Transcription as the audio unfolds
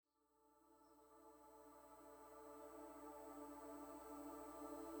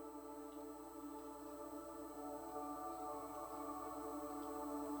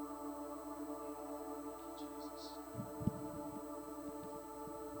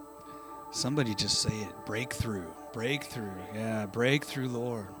Somebody just say it. Breakthrough. Breakthrough. Yeah, breakthrough,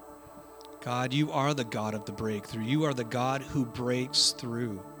 Lord. God, you are the God of the breakthrough. You are the God who breaks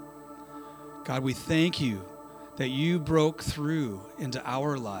through. God, we thank you that you broke through into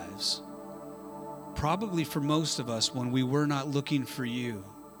our lives. Probably for most of us when we were not looking for you.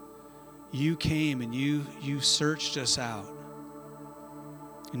 You came and you searched us out.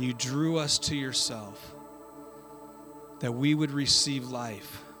 And you drew us to yourself. That we would receive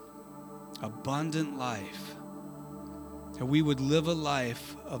life. Abundant life. That we would live a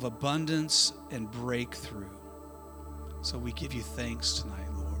life of abundance and breakthrough. So we give you thanks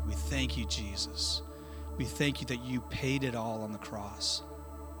tonight, Lord. We thank you, Jesus. We thank you that you paid it all on the cross.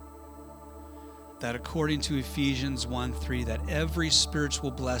 That according to Ephesians 1:3, that every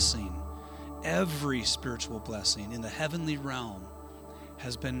spiritual blessing in the heavenly realm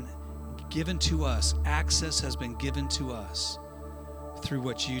has been given to us. Access has been given to us through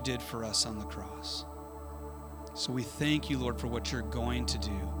what you did for us on the cross. So we thank you, Lord, for what you're going to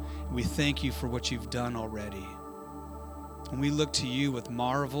do. We thank you for what you've done already. And we look to you with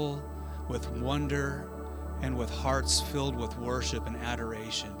marvel, with wonder, and with hearts filled with worship and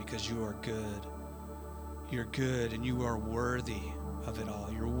adoration because you are good. You're good and you are worthy of it all.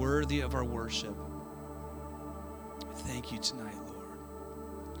 You're worthy of our worship. Thank you tonight, Lord.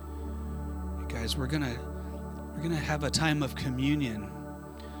 Hey guys, we're gonna have a time of communion.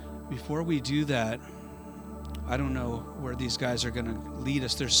 Before we do that, I don't know where these guys are gonna lead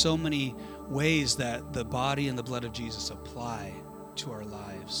us. There's so many ways that the body and the blood of Jesus apply to our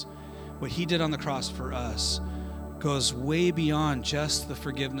lives. What he did on the cross for us goes way beyond just the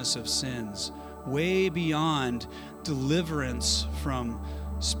forgiveness of sins, way beyond deliverance from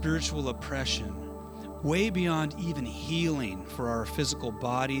spiritual oppression, way beyond even healing for our physical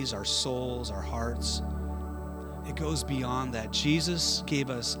bodies, our souls, our hearts. It goes beyond that. Jesus gave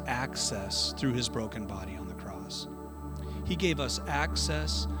us access through his broken body on the cross. He gave us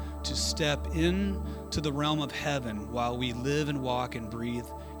access to step into the realm of heaven while we live and walk and breathe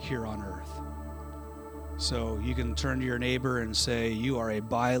here on earth. So you can turn to your neighbor and say, you are a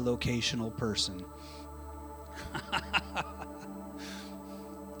bilocational person.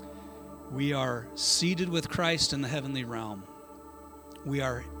 We are seated with Christ in the heavenly realm. We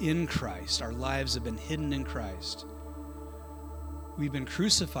are in Christ. Our lives have been hidden in Christ. We've been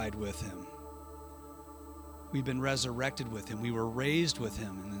crucified with him. We've been resurrected with him. We were raised with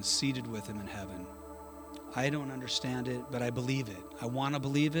him and then seated with him in heaven. I don't understand it, but I believe it. I want to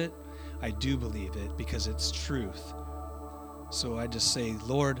believe it. I do believe it because it's truth. So I just say,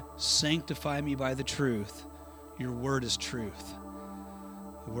 Lord, sanctify me by the truth. Your word is truth.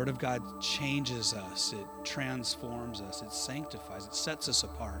 The word of God changes us. It transforms us. It sanctifies. It sets us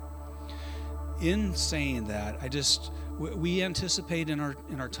apart. In saying that, we anticipate in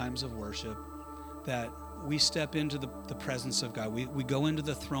our times of worship that we step into the presence of God. We go into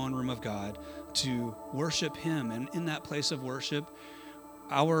the throne room of God to worship him. And in that place of worship,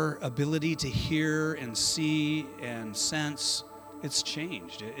 our ability to hear and see and sense, it's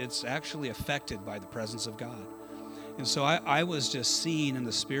changed. It's actually affected by the presence of God. And so I was just seeing in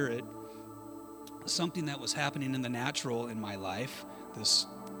the spirit something that was happening in the natural in my life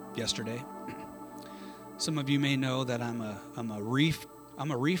yesterday. Some of you may know that I'm a reefer.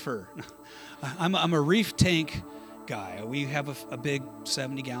 I'm a reef tank guy. We have a big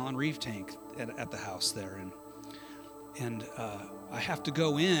 70-gallon reef tank at the house there, and I have to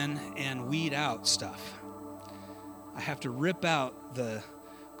go in and weed out stuff. I have to rip out the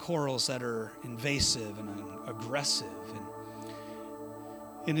corals that are invasive and aggressive,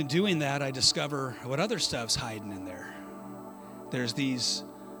 and in doing that, I discover what other stuff's hiding in there. There's these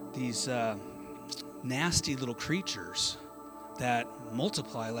nasty little creatures that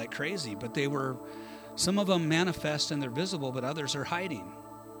multiply like crazy, but some of them manifest and they're visible, but others are hiding.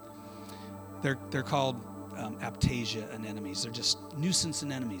 They're called aptasia anemones. They're just nuisance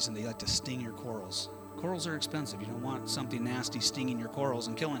anemones, and they like to sting your corals. Corals are expensive. You don't want something nasty stinging your corals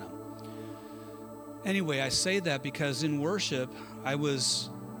and killing them. Anyway, I say that because in worship, I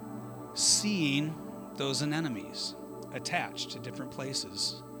was seeing those anemones attached to different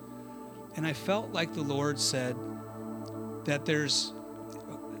places. And I felt like the Lord said that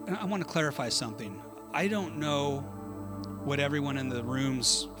and I want to clarify something. I don't know what everyone in the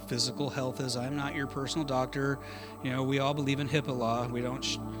room's physical health is. I'm not your personal doctor. We all believe in HIPAA law.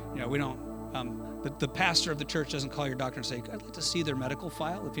 But the pastor of the church doesn't call your doctor and say, I'd like to see their medical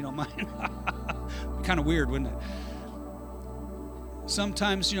file, if you don't mind. Be kind of weird, wouldn't it?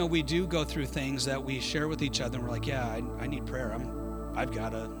 Sometimes, we do go through things that we share with each other, and we're like, yeah, I need prayer. I've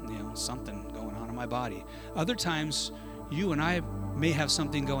got something going on in my body. Other times, you and I may have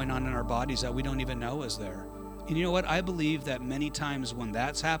something going on in our bodies that we don't even know is there. And you know what? I believe that many times when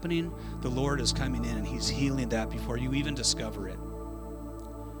that's happening, the Lord is coming in and he's healing that before you even discover it.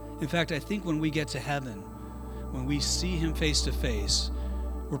 In fact, I think when we get to heaven, when we see him face to face,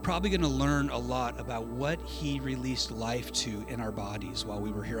 we're probably going to learn a lot about what he released life to in our bodies while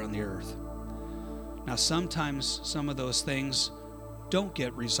we were here on the earth. Now, sometimes some of those things don't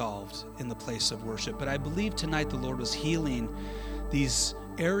get resolved in the place of worship, but I believe tonight the Lord was healing these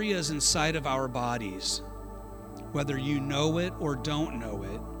areas inside of our bodies, whether you know it or don't know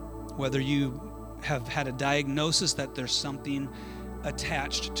it, whether you have had a diagnosis that there's something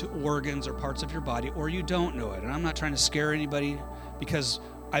attached to organs or parts of your body, or you don't know it. And I'm not trying to scare anybody, because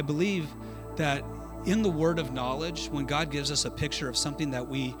I believe that in the word of knowledge, when God gives us a picture of something that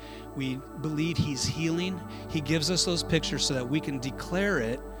we believe he's healing, he gives us those pictures so that we can declare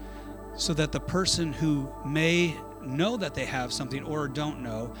it, so that the person who may know that they have something or don't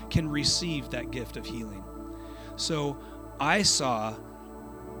know can receive that gift of healing. So I saw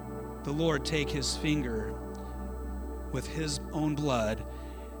the Lord take his finger with his own blood,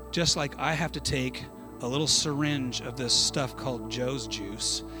 just like I have to take a little syringe of this stuff called Joe's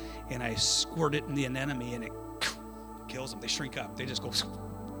juice, and I squirt it in the anemone, and it kills them. They shrink up. They just go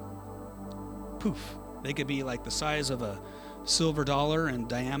poof. They could be like the size of a silver dollar in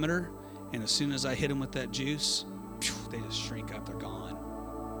diameter, and as soon as I hit them with that juice, they just shrink up. They're gone.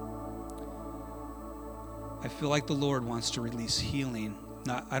 I feel like the Lord wants to release healing.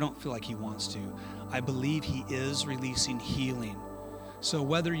 I don't feel like he wants to. I believe he is releasing healing. So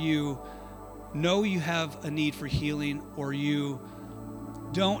whether you know you have a need for healing or you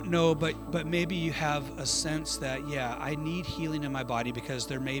don't know, but maybe you have a sense that, yeah, I need healing in my body because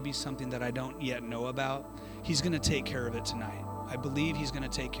there may be something that I don't yet know about, he's going to take care of it tonight. I believe he's going to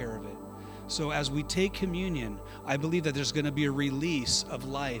take care of it. So as we take communion, I believe that there's going to be a release of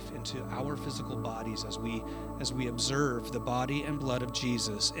life into our physical bodies as we observe the body and blood of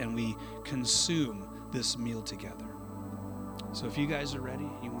Jesus and we consume this meal together. So if you guys are ready,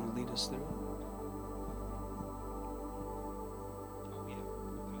 you want to lead us through?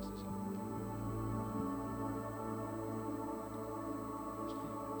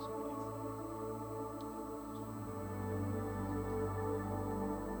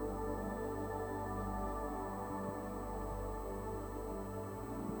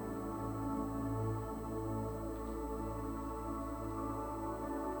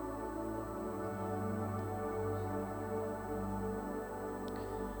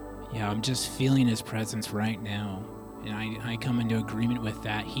 Yeah, I'm just feeling his presence right now, and I come into agreement with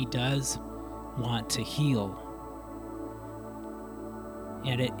that. He does want to heal,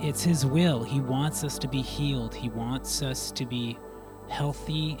 and it's his will. He wants us to be healed. He wants us to be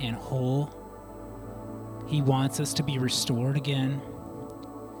healthy and whole. He wants us to be restored again.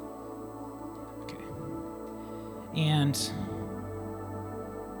 Okay. And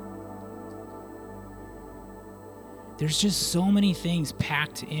there's just so many things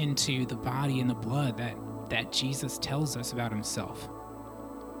packed into the body and the blood that Jesus tells us about himself.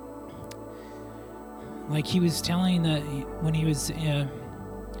 Like he was telling when he was, in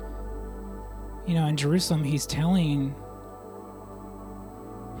Jerusalem, he's telling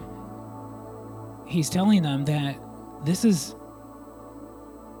them that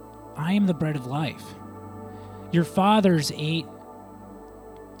I am the bread of life. Your fathers ate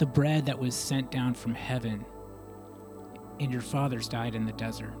the bread that was sent down from heaven, and your fathers died in the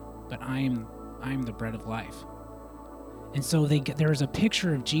desert, but I am the bread of life. And so there was a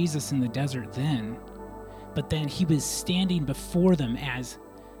picture of Jesus in the desert then, but then he was standing before them as,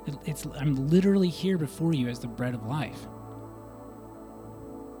 I'm literally here before you as the bread of life.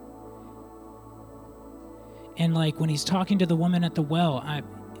 And like when he's talking to the woman at the well,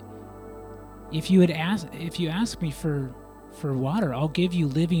 if you ask me for water, I'll give you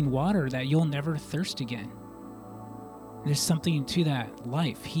living water that you'll never thirst again. There's something to that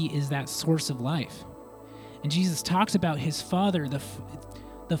life. He is that source of life. And Jesus talks about his Father.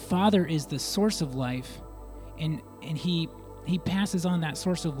 The Father is the source of life, and he passes on that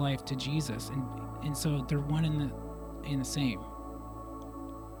source of life to Jesus, and so they're one in the same.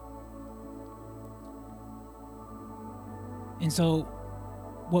 And so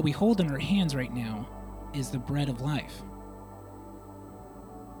what we hold in our hands right now is the bread of life.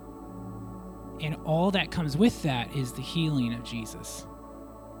 And all that comes with that is the healing of Jesus.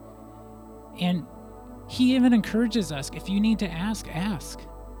 And he even encourages us, if you need to ask, ask.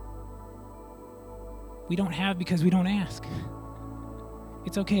 We don't have because we don't ask.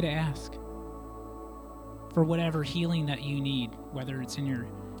 It's okay to ask for whatever healing that you need, whether it's in your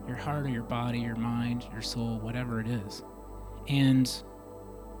heart or your body, your mind, your soul, whatever it is. and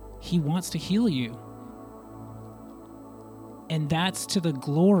he wants to heal you. And that's to the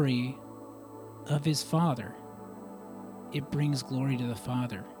glory of his Father. It brings glory to the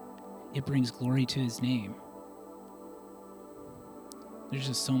Father. It brings glory to his name. There's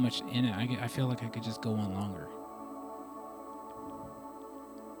just so much in it. I feel like I could just go on longer.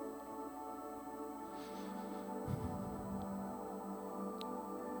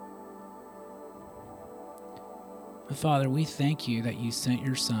 But Father, we thank you that you sent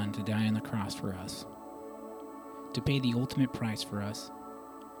your Son to die on the cross for us, to pay the ultimate price for us.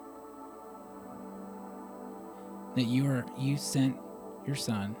 That you sent your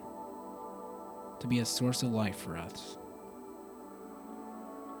Son to be a source of life for us.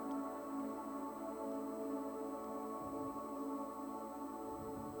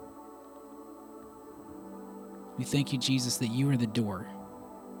 We thank you, Jesus, that you are the door.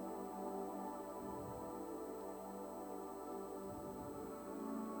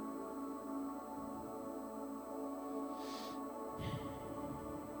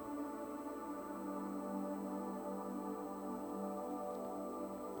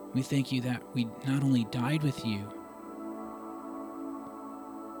 We thank you that we not only died with you,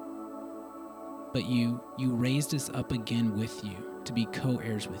 but you raised us up again with you to be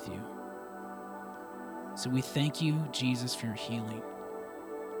co-heirs with you. So we thank you, Jesus, for your healing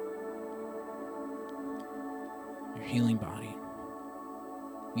body.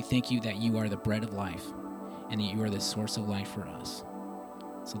 We thank you that you are the bread of life and that you are the source of life for us.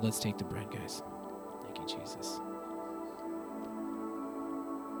 So let's take the bread, guys. Thank you, Jesus.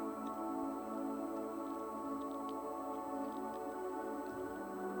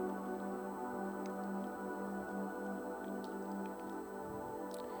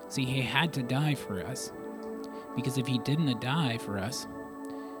 See, he had to die for us, because if he didn't die for us,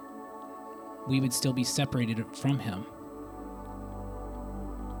 we would still be separated from him.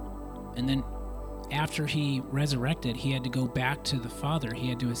 And then after he resurrected, he had to go back to the Father. He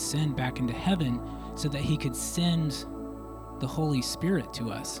had to ascend back into heaven so that he could send the Holy Spirit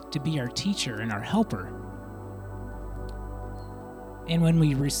to us to be our teacher and our helper. And when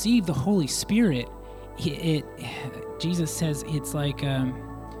we receive the Holy Spirit, Jesus says it's like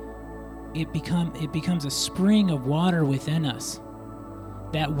it becomes a spring of water within us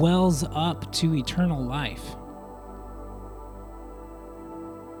that wells up to eternal life.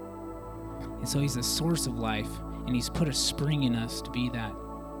 And so he's the source of life, and he's put a spring in us to be that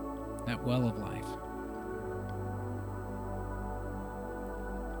well of life.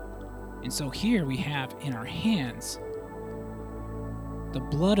 And so here we have in our hands the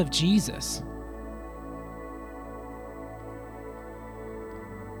blood of Jesus.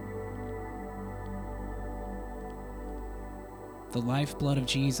 The lifeblood of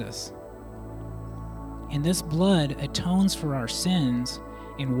Jesus. And this blood atones for our sins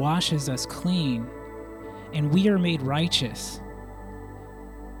and washes us clean, and we are made righteous.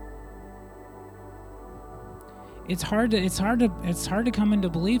 It's hard to come into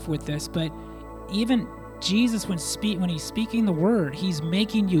belief with this, but even Jesus, when he's speaking the word, he's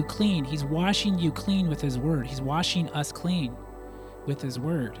making you clean. He's washing you clean with his word. He's washing us clean with his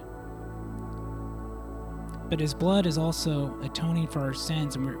word. But his blood is also atoning for our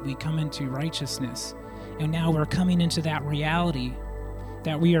sins, and we come into righteousness. And now we're coming into that reality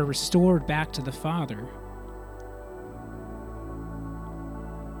that we are restored back to the Father.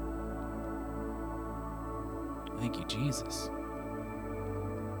 Thank you, Jesus.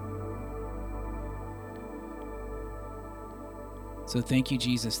 So thank you,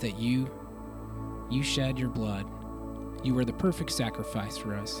 Jesus, that you shed your blood. You are the perfect sacrifice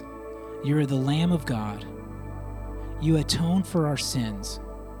for us. You are the Lamb of God. You atone for our sins.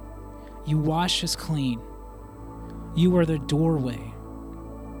 You wash us clean. You are the doorway.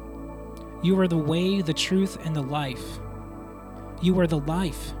 You are the way, the truth, and the life. You are the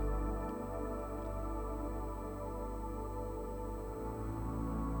life.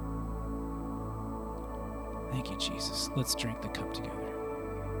 Thank you, Jesus. Let's drink the cup together.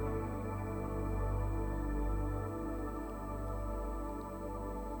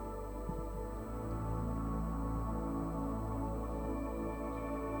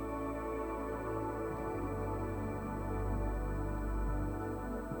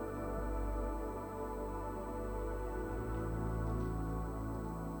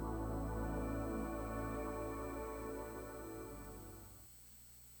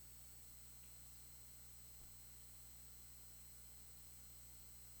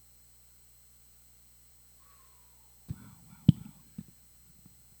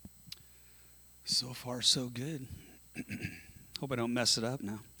 So far, so good. Hope I don't mess it up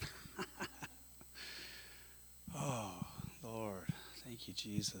now. Oh, Thank you,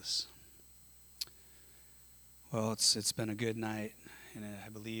 Jesus. Well, it's been a good night, and I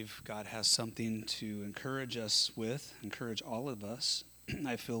believe God has something to encourage us with, encourage all of us.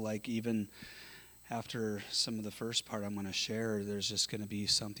 I feel like even after some of the first part I'm going to share, there's just going to be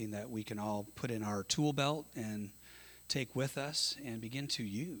something that we can all put in our tool belt and take with us and begin to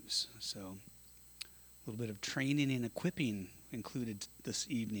use. So a little bit of training and equipping included this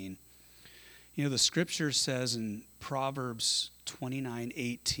evening. You know, the scripture says in Proverbs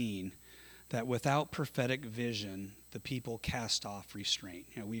 29:18 that without prophetic vision, the people cast off restraint.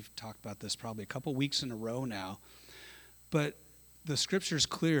 You know, we've talked about this probably a couple weeks in a row now, but the scripture is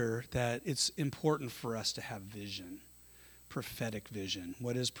clear that it's important for us to have vision, prophetic vision.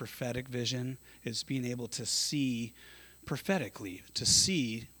 What is prophetic vision? It's being able to see prophetically, to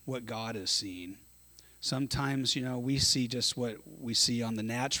see what God is seeing. Sometimes, you know, we see just what we see on the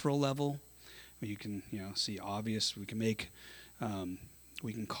natural level. You can, you know, see obvious. We can make,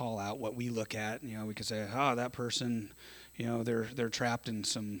 we can call out what we look at. You know, we can say, oh, that person, you know, they're trapped in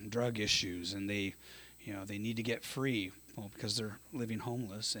some drug issues and they, you know, they need to get free. Well, because they're living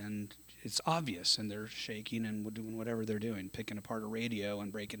homeless and it's obvious and they're shaking and doing whatever they're doing, picking apart a radio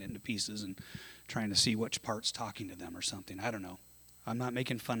and breaking it into pieces and trying to see which part's talking to them or something. I don't know. I'm not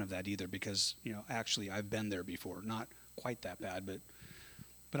making fun of that either because, you know, actually I've been there before. Not quite that bad, but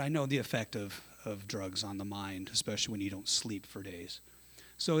I know the effect of drugs on the mind, especially when you don't sleep for days.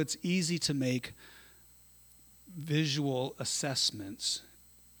 So it's easy to make visual assessments,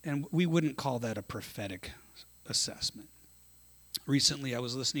 and we wouldn't call that a prophetic assessment. Recently, I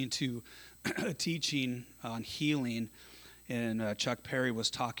was listening to a teaching on healing, and Chuck Perry was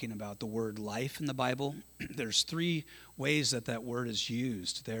talking about the word life in the Bible. There's 3 ways that word is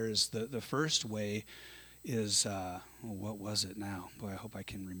used. There's the first way is, what was it now? Boy, I hope I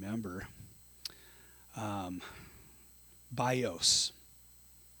can remember. Bios.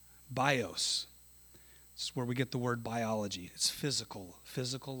 Bios. It's where we get the word biology. It's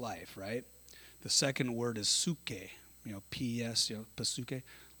physical life, right? The second word is suke, you know, P-S, you know, pasuke,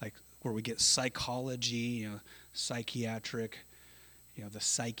 like where we get psychology, you know, psychiatric, you know, the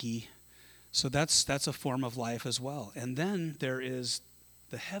psyche. So that's a form of life as well. And then there is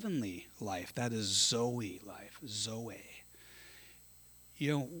the heavenly life. That is Zoe life, Zoe.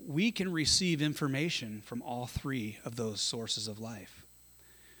 You know, we can receive information from all 3 of those sources of life.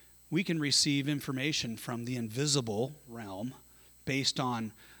 We can receive information from the invisible realm based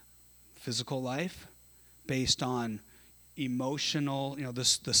on physical life, based on emotional, you know, the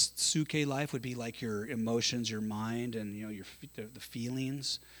suke life would be like your emotions, your mind, and, you know, the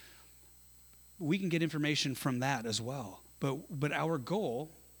feelings. We can get information from that as well. But our goal,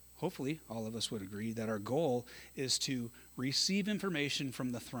 hopefully all of us would agree, that our goal is to receive information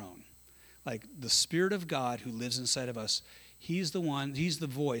from the throne. Like the Spirit of God who lives inside of us, He's the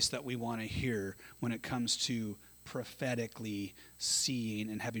voice that we want to hear when it comes to prophetically seeing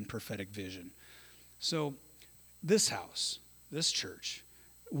and having prophetic vision. So this house, this church,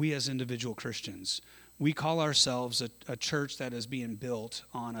 we as individual Christians, we call ourselves a church that is being built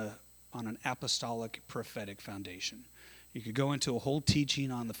on an apostolic prophetic foundation. You could go into a whole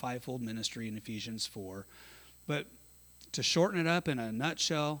teaching on the fivefold ministry in Ephesians 4, but to shorten it up in a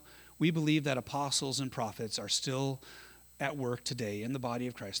nutshell, we believe that apostles and prophets are still at work today in the body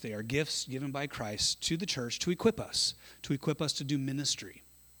of Christ. They are gifts given by Christ to the church to equip us to do ministry.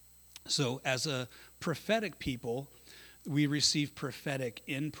 So as a prophetic people, we receive prophetic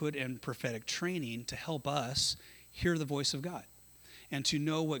input and prophetic training to help us hear the voice of God and to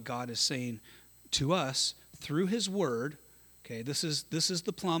know what God is saying to us through His Word. Okay, this is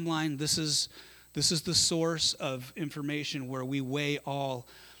the plumb line. This is the source of information where we weigh all.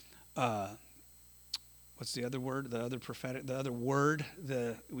 What's the other word? The other word.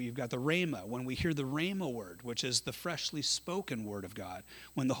 We've got the rhema. When we hear the rhema word, which is the freshly spoken word of God,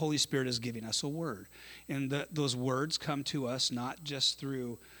 when the Holy Spirit is giving us a word, and those words come to us not just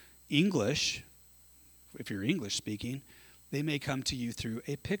through English. If you're English speaking, they may come to you through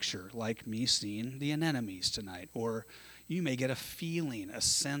a picture, like me seeing the anemones tonight, or you may get a feeling, a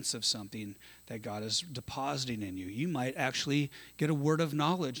sense of something that God is depositing in you. You might actually get a word of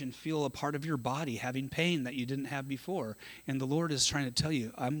knowledge and feel a part of your body having pain that you didn't have before. And the Lord is trying to tell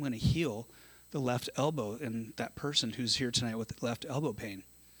you, I'm going to heal the left elbow in that person who's here tonight with left elbow pain.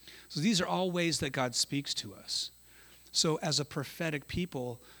 So these are all ways that God speaks to us. So as a prophetic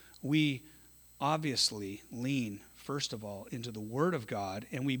people, we obviously lean, first of all, into the Word of God,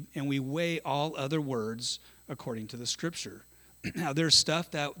 and we weigh all other words according to the Scripture. Now, there's stuff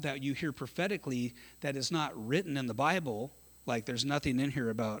that you hear prophetically that is not written in the Bible, like there's nothing in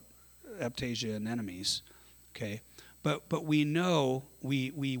here about aptasia and enemies, okay? But we know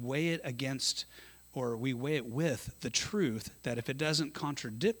we weigh it against, or we weigh it with the truth that if it doesn't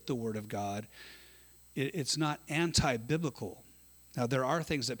contradict the Word of God, it's not anti-biblical. Now, there are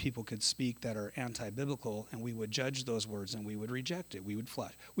things that people could speak that are anti-biblical, and we would judge those words and we would reject it. We would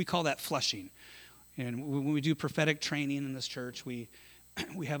flush. We call that flushing. And when we do prophetic training in this church, we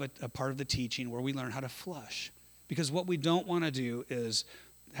have a part of the teaching where we learn how to flush. Because what we don't want to do is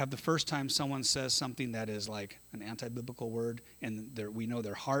have the first time someone says something that is like an anti-biblical word, and we know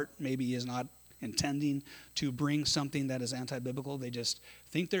their heart maybe is not intending to bring something that is anti-biblical. They just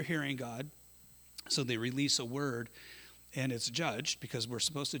think they're hearing God, so they release a word, and it's judged, because we're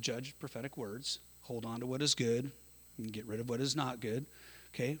supposed to judge prophetic words, hold on to what is good, and get rid of what is not good,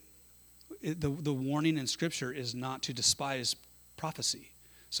 okay? The warning in Scripture is not to despise prophecy.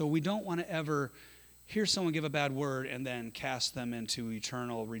 So we don't want to ever hear someone give a bad word and then cast them into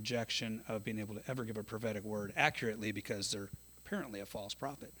eternal rejection of being able to ever give a prophetic word accurately because they're apparently a false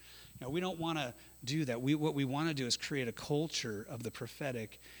prophet. We don't want to do that. What we want to do is create a culture of the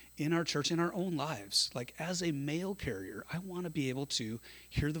prophetic in our church, in our own lives. Like, as a mail carrier, I want to be able to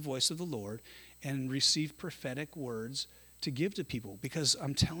hear the voice of the Lord and receive prophetic words to give to people, because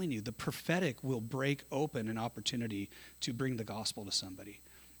I'm telling you, the prophetic will break open an opportunity to bring the gospel to somebody.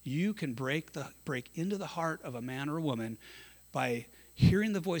 You can break into the heart of a man or a woman by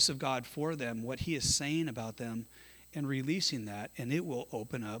hearing the voice of God for them, what he is saying about them, and releasing that, and it will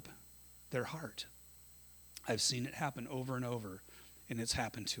open up their heart. I've seen it happen over and over, and it's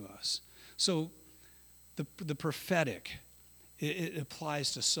happened to us. So the prophetic, it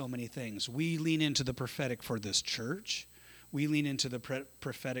applies to so many things. We lean into the prophetic for this church. We lean into the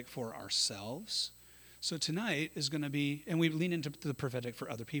prophetic for ourselves. So tonight is going to be, and we lean into the prophetic for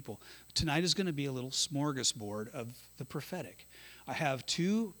other people. Tonight is going to be a little smorgasbord of the prophetic. I have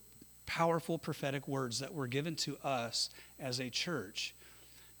two powerful prophetic words that were given to us as a church.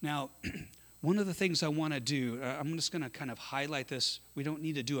 Now, one of the things I want to do, I'm just going to kind of highlight this. We don't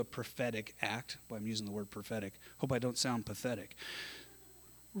need to do a prophetic act. Well, I'm using the word prophetic. Hope I don't sound pathetic.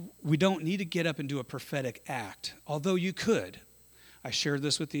 We don't need to get up and do a prophetic act, although you could. I shared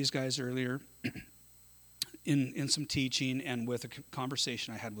this with these guys earlier in some teaching and with a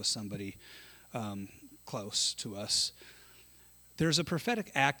conversation I had with somebody close to us. There's a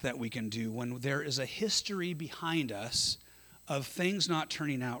prophetic act that we can do when there is a history behind us of things not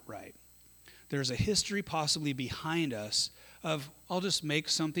turning out right. There's a history possibly behind us of, I'll just make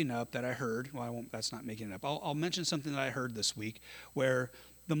something up that I heard. Well, I won't, that's not making it up. I'll mention something that I heard this week, where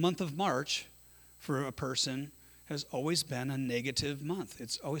the month of March for a person has always been a negative month.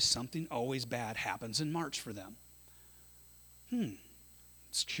 It's always something always bad happens in March for them.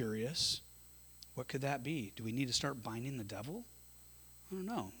 It's curious. What could that be? Do we need to start binding the devil? I don't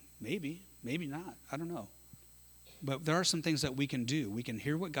know. Maybe not. I don't know. But there are some things that we can do. We can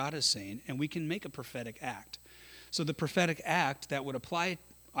hear what God is saying, and we can make a prophetic act. So the prophetic act that would apply,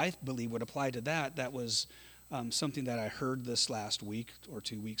 I believe, would apply to that. That was something that I heard this last week or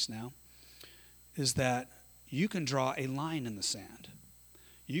 2 weeks now, is that you can draw a line in the sand.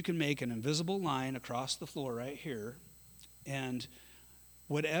 You can make an invisible line across the floor right here, and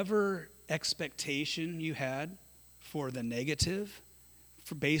whatever expectation you had for the negative,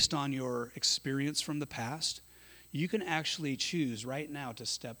 based on your experience from the past, you can actually choose right now to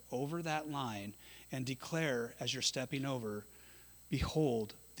step over that line and declare, as you're stepping over,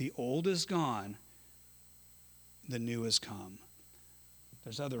 behold, the old is gone, the new has come.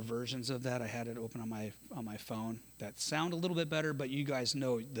 There's other versions of that. I had it open on my phone that sound a little bit better, but you guys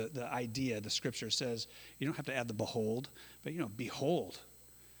know the idea. The scripture says you don't have to add the behold, but behold,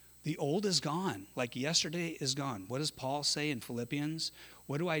 the old is gone. Like yesterday is gone. What does Paul say in Philippians?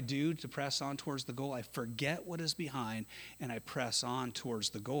 What do I do to press on towards the goal? I forget what is behind, and I press on towards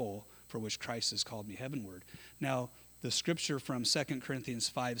the goal for which Christ has called me heavenward. Now, the scripture from 2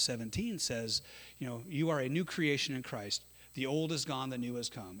 Corinthians 5:17 says, you are a new creation in Christ. The old is gone, the new has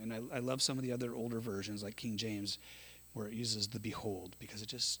come. And I love some of the other older versions, like King James, where it uses the behold, because it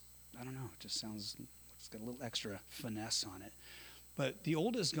just sounds, it's got a little extra finesse on it. But the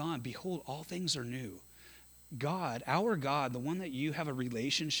old is gone. Behold, all things are new. God, our God, the one that you have a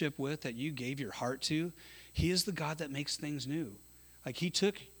relationship with, that you gave your heart to, he is the God that makes things new. Like, he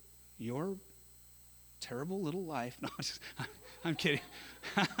took your terrible little life. No, I'm kidding.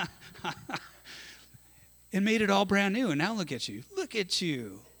 And made it all brand new. And now look at you. Look at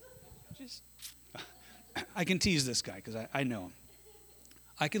you. I can tease this guy because I know him.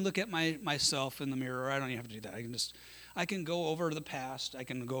 I can look at myself in the mirror. I don't even have to do that. I can go over the past. I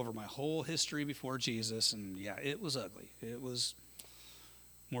can go over my whole history before Jesus. And yeah, it was ugly. It was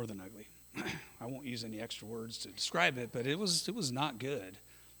more than ugly. I won't use any extra words to describe it, but it was not good.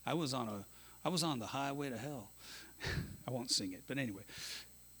 I was on the highway to hell. I won't sing it, but anyway.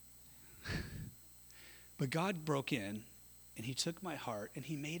 But God broke in, and he took my heart, and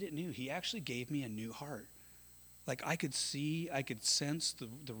he made it new. He actually gave me a new heart. Like I could sense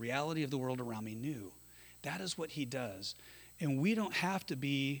the reality of the world around me new. That is what he does. And we don't have to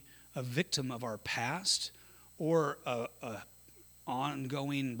be a victim of our past or a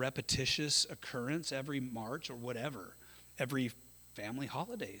ongoing repetitious occurrence every March or whatever, every family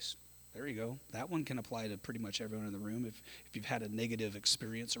holidays. There you go. That one can apply to pretty much everyone in the room if you've had a negative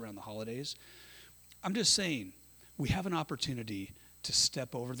experience around the holidays. I'm just saying, we have an opportunity to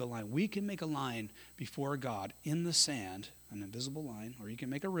step over the line. We can make a line before God in the sand, an invisible line, or you can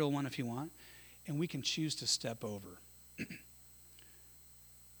make a real one if you want, and we can choose to step over.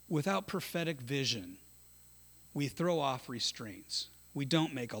 Without prophetic vision, we throw off restraints. We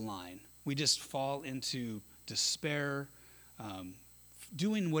don't make a line. We just fall into despair,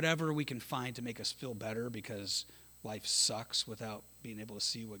 doing whatever we can find to make us feel better because life sucks without being able to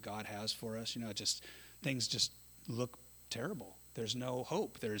see what God has for us. Things just look terrible. There's no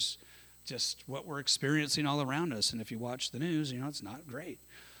hope. There's just what we're experiencing all around us. And if you watch the news, it's not great.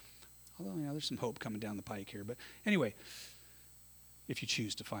 Although, there's some hope coming down the pike here. But anyway, if you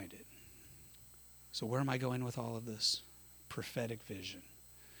choose to find it. So where am I going with all of this? Prophetic vision.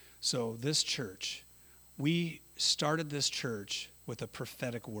 So this church, we started this church with a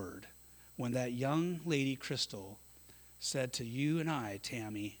prophetic word. When that young lady, Crystal, said to you and I,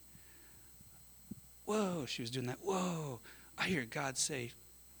 Tammy, whoa, she was doing that, whoa, I hear God say,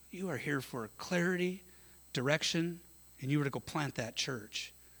 you are here for clarity, direction, and you were to go plant that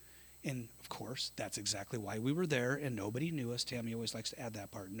church. And, of course, that's exactly why we were there, and nobody knew us. Tammy always likes to add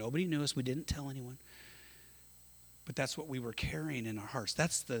that part. Nobody knew us. We didn't tell anyone. But that's what we were carrying in our hearts.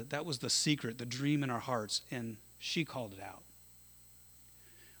 That was the secret, the dream in our hearts, and she called it out.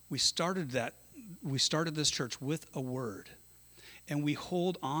 We started this church with a word, and we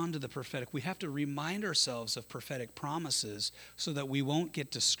hold on to the prophetic. We have to remind ourselves of prophetic promises so that we won't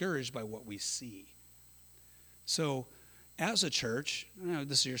get discouraged by what we see. So, as a church,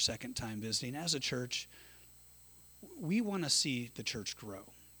 this is your second time visiting, as a church, we want to see the church grow.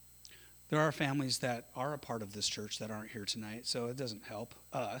 There are families that are a part of this church that aren't here tonight, so it doesn't help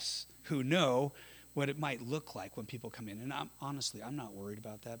us who know what it might look like when people come in. And I'm not worried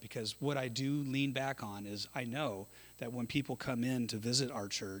about that, because what I do lean back on is I know that when people come in to visit our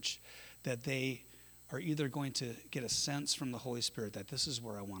church, that they are either going to get a sense from the Holy Spirit that this is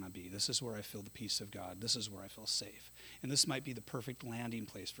where I want to be. This is where I feel the peace of God. This is where I feel safe. And this might be the perfect landing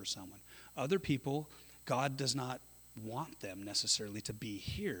place for someone. Other people, God does not want them necessarily to be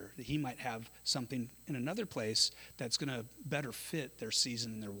here. He might have something in another place that's going to better fit their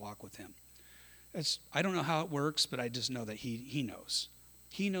season and their walk with him. I don't know how it works, but I just know that he knows.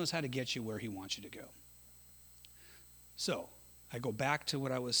 He knows how to get you where he wants you to go. So I go back to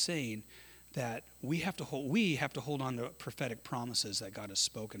what I was saying, that we have to hold on to prophetic promises that God has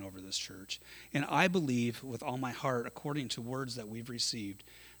spoken over this church. And I believe with all my heart, according to words that we've received,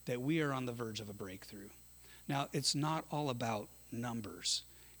 that we are on the verge of a breakthrough. Now, it's not all about numbers.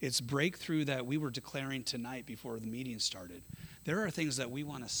 It's breakthrough that we were declaring tonight before the meeting started. There are things that we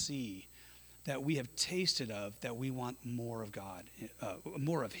want to see, that we have tasted of, that we want more of God,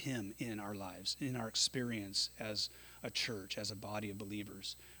 more of him in our lives, in our experience as a church, as a body of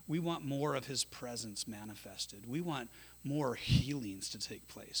believers. We want more of his presence manifested. We want more healings to take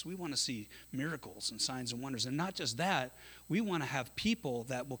place. We want to see miracles and signs and wonders. And not just that, we want to have people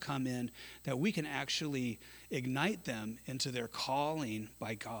that will come in that we can actually ignite them into their calling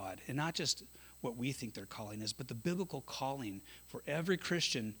by God. And not just what we think their calling is, but the biblical calling for every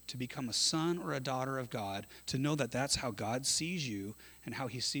Christian to become a son or a daughter of God, to know that that's how God sees you and how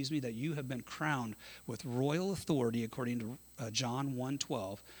he sees me, that you have been crowned with royal authority according to John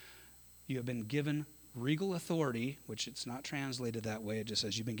 1:12. You have been given regal authority, which it's not translated that way. It just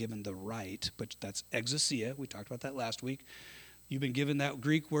says you've been given the right, but that's exousia. We talked about that last week. You've been given that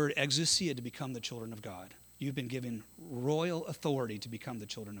Greek word exousia to become the children of God. You've been given royal authority to become the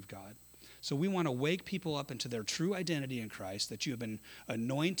children of God. So we want to wake people up into their true identity in Christ, that you have been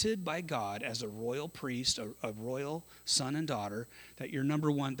anointed by God as a royal priest, a royal son and daughter, that you're number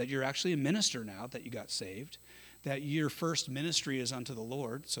one, that you're actually a minister now, that you got saved, that your first ministry is unto the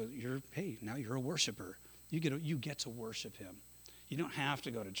Lord. So now you're a worshiper. You get to worship him. You don't have to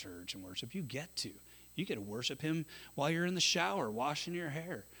go to church and worship. You get to worship him while you're in the shower, washing your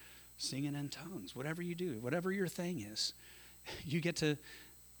hair, singing in tongues, whatever you do, whatever your thing is. You get to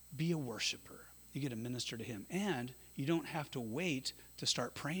be a worshiper. You get to minister to him. And you don't have to wait to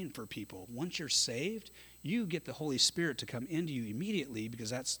start praying for people. Once you're saved, you get the Holy Spirit to come into you immediately, because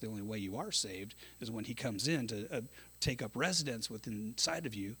that's the only way you are saved, is when he comes in to take up residence within inside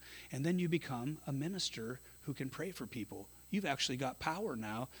of you. And then you become a minister who can pray for people. You've actually got power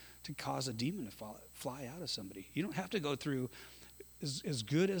now to cause a demon to fly out of somebody. You don't have to go through, as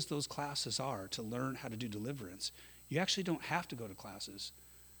good as those classes are to learn how to do deliverance, you actually don't have to go to classes.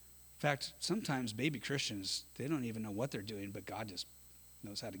 In fact, sometimes baby Christians, they don't even know what they're doing, but God just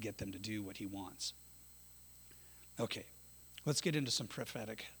knows how to get them to do what he wants. Okay, let's get into some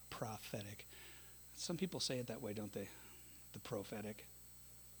prophetic. Some people say it that way, don't they? The prophetic.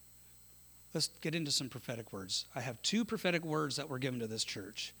 Let's get into some prophetic words. I have 2 prophetic words that were given to this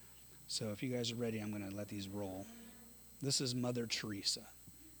church. So if you guys are ready, I'm going to let these roll. This is Mother Teresa.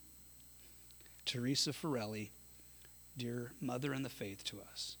 Teresa Farrelly, dear mother in the faith to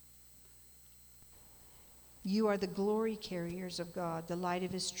us. You are the glory carriers of God, the light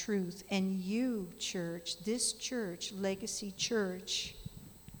of his truth. And you, church, this church, Legacy Church,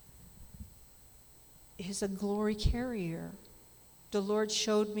 is a glory carrier. The Lord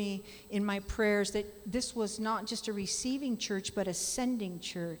showed me in my prayers that this was not just a receiving church, but ascending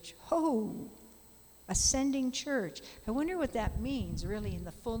church. Oh, ascending church. I wonder what that means, really, in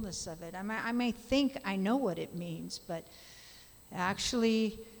the fullness of it. I may think I know what it means, but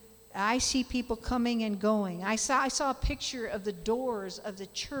actually, I see people coming and going. I saw a picture of the doors of the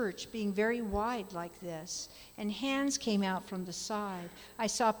church being very wide like this, and hands came out from the side. I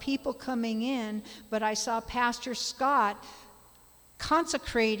saw people coming in, but I saw Pastor Scott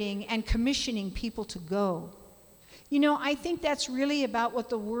consecrating and commissioning people to go. You know, I think that's really about what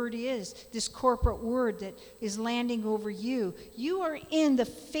the word is, this corporate word that is landing over you. You are in the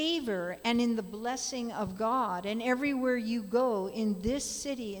favor and in the blessing of God, and everywhere you go in this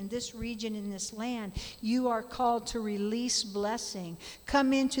city, in this region, in this land, you are called to release blessing.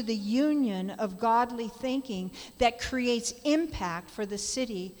 Come into the union of godly thinking that creates impact for the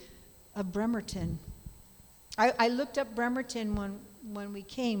city of Bremerton. I looked up Bremerton when we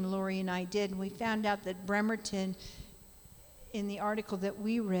came, Lori and I did, and we found out that Bremerton, in the article that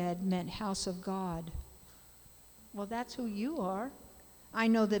we read, meant house of God. Well, that's who you are. I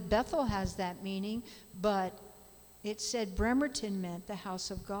know that Bethel has that meaning, but it said Bremerton meant the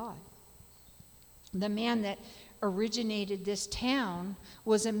house of God. The man that originated this town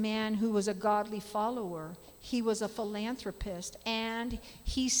was a man who was a godly follower. He was a philanthropist, and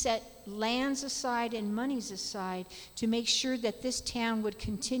he set lands aside and monies aside to make sure that this town would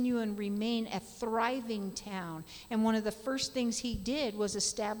continue and remain a thriving town. And one of the first things he did was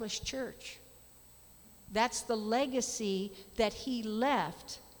establish church. That's the legacy that he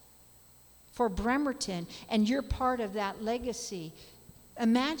left for Bremerton, and you're part of that legacy.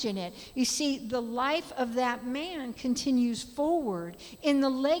 Imagine it. You see, the life of that man continues forward in the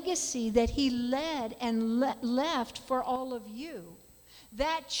legacy that he led and left for all of you.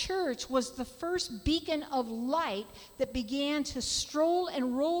 That church was the first beacon of light that began to stroll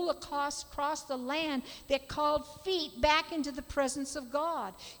and roll across the land that called feet back into the presence of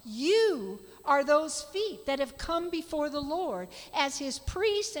God. You are those feet that have come before the Lord. As his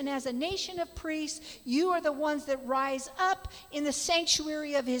priests and as a nation of priests, you are the ones that rise up in the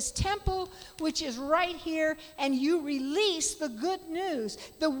sanctuary of his temple, which is right here, and you release the good news,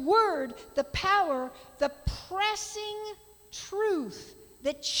 the word, the power, the pressing truth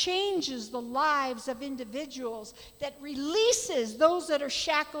that changes the lives of individuals, that releases those that are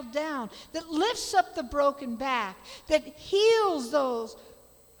shackled down, that lifts up the broken back, that heals those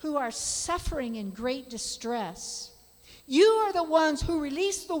who are suffering in great distress. You are the ones who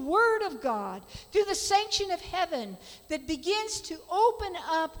release the word of God through the sanction of heaven that begins to open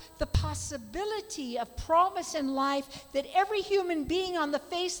up the possibility of promise and life that every human being on the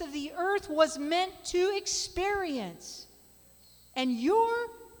face of the earth was meant to experience. And your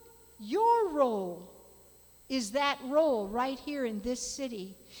role is that role right here in this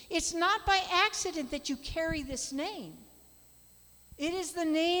city. It's not by accident that you carry this name. It is the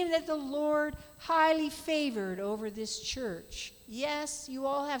name that the Lord highly favored over this church. Yes, you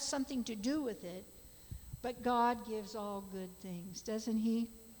all have something to do with it, but God gives all good things, doesn't he?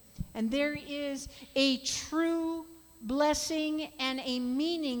 And there is a true blessing and a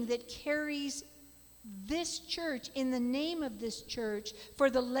meaning that carries this church, in the name of this church,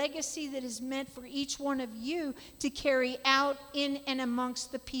 for the legacy that is meant for each one of you to carry out in and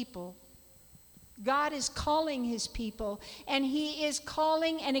amongst the people. God is calling his people, and he is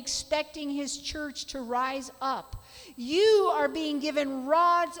calling and expecting his church to rise up. You are being given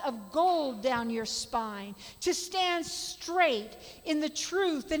rods of gold down your spine to stand straight in the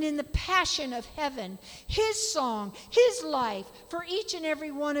truth and in the passion of heaven. His song, his life for each and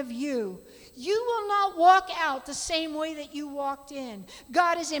every one of you. You will not walk out the same way that you walked in.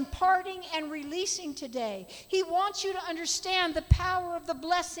 God is imparting and releasing today. He wants you to understand the power of the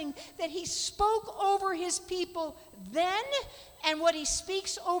blessing that he spoke over his people then and what he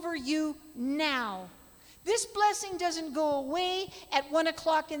speaks over you now. This blessing doesn't go away at 1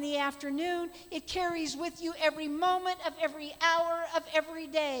 o'clock in the afternoon. It carries with you every moment of every hour of every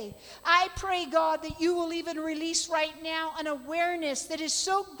day. I pray, God, that you will even release right now an awareness that is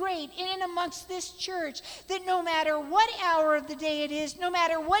so great in and amongst this church that no matter what hour of the day it is, no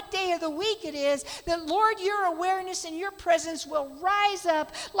matter what day of the week it is, that, Lord, your awareness and your presence will rise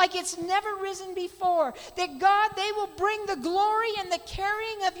up like it's never risen before. That, God, they will bring the glory and the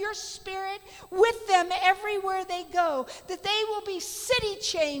carrying of your Spirit with them everywhere they go, that they will be city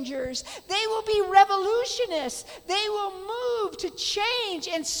changers, they will be revolutionists, they will move to change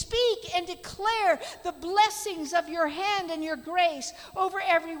and speak and declare the blessings of your hand and your grace over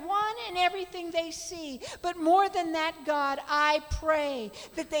everyone and everything they see. But more than that, God, I pray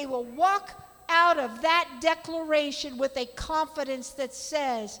that they will walk out of that declaration with a confidence that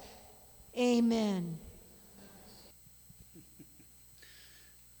says, Amen.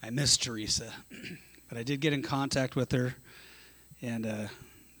 I miss Teresa. But I did get in contact with her and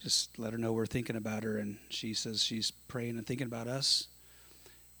just let her know we're thinking about her. And she says she's praying and thinking about us.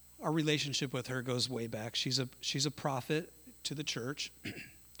 Our relationship with her goes way back. She's a prophet to the church,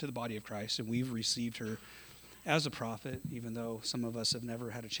 to the body of Christ. And we've received her as a prophet, even though some of us have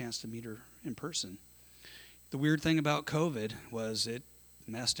never had a chance to meet her in person. The weird thing about COVID was it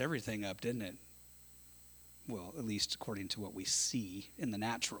messed everything up, didn't it? Well, at least according to what we see in the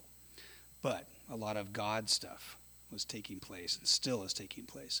natural. But a lot of God stuff was taking place and still is taking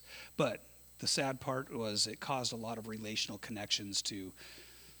place. But the sad part was it caused a lot of relational connections to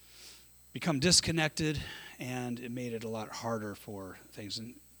become disconnected, and it made it a lot harder for things.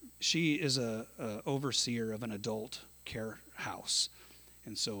 And she is a overseer of an adult care house.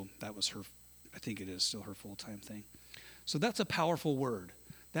 And so that was her, I think it is still her full-time thing. So that's a powerful word.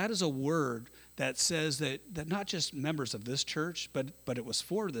 That is a word that says that not just members of this church, but it was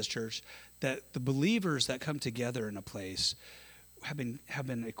for this church, that the believers that come together in a place have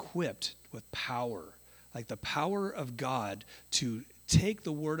been equipped with power, like the power of God to take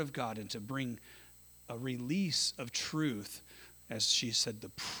the word of God and to bring a release of truth, as she said, the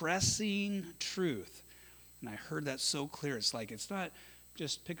pressing truth. And I heard that so clear. It's like, it's not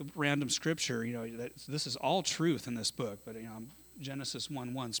just pick a random scripture, this is all truth in this book, but Genesis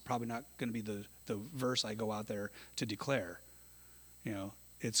 1:1 is probably not going to be the verse I go out there to declare.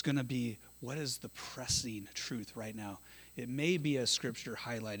 It's going to be, what is the pressing truth right now? It may be a scripture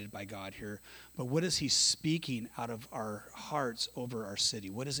highlighted by God here, but what is he speaking out of our hearts over our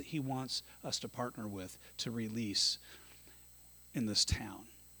city? What is it he wants us to partner with to release in this town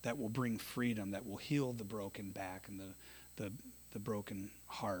that will bring freedom, that will heal the broken back and the broken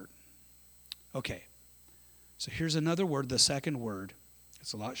heart? Okay. So here's another word, the second word.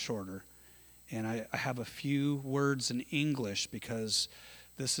 It's a lot shorter. And I have a few words in English because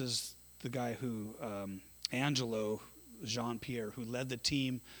this is the guy who, Angelo Jean-Pierre, who led the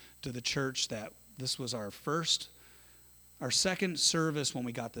team to the church, that this was our second service when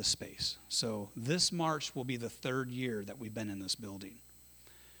we got this space. So this March will be the third year that we've been in this building.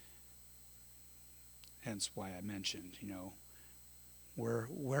 Hence why I mentioned, where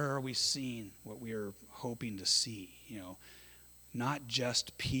are we seeing what we are hoping to see? Not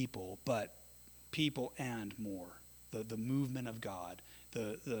just people, but people and more. The movement of God,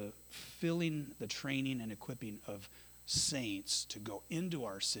 the filling, the training and equipping of saints to go into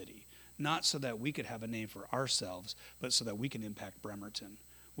our city, not so that we could have a name for ourselves, but so that we can impact Bremerton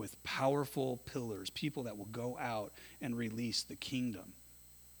with powerful pillars, people that will go out and release the kingdom.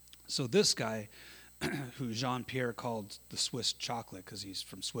 So this guy, who Jean-Pierre called the Swiss chocolate because he's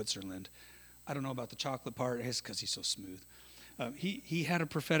from Switzerland. I don't know about the chocolate part. It's because he's so smooth. He had a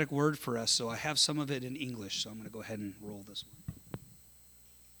prophetic word for us, so I have some of it in English, so I'm going to go ahead and roll this one.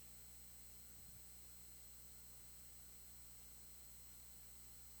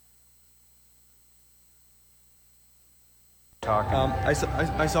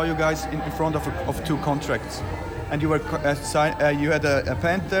 I saw you guys in front of two contracts, and you were you had a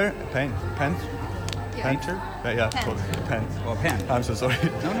pen there, painter. Yeah, Pen. pen. Oh, pen. I'm so sorry.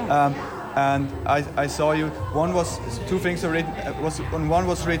 No. and I saw you. Two things are written. On one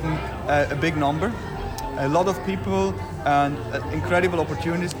was written a big number, a lot of people, and incredible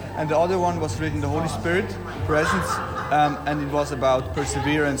opportunities. And the other one was written the Holy Spirit presence, and it was about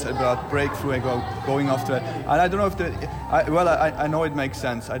perseverance, about breakthrough, and going after it. And I don't know if I know it makes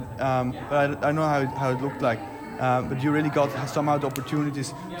sense. But I know how it looked like. But you really got somehow the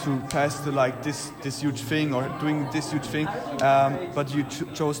opportunities to pass to like this huge thing or doing this huge thing. But you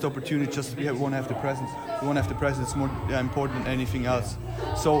chose the opportunity. Just you want to have the presence. You want to have the presence. It's more important than anything else.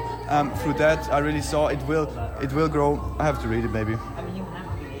 So through that, I really saw it will grow. I have to read it maybe.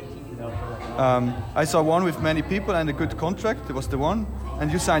 I saw one with many people and a good contract. It was the one,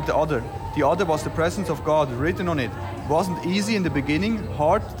 and you signed the other. The other was the presence of God written on it. It wasn't easy in the beginning,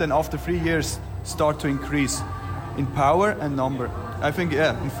 hard. Then after 3 years, start to increase in power and number. I think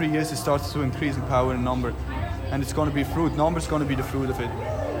in 3 years it starts to increase in power and number, and it's going to be fruit. Number's going to be the fruit of it.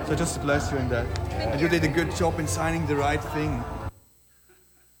 So just bless you in that. And you did a good job in signing the right thing. I'm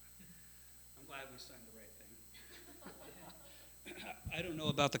glad we signed the right thing. I don't know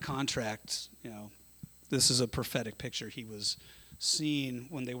about the contract. This is a prophetic picture he was seeing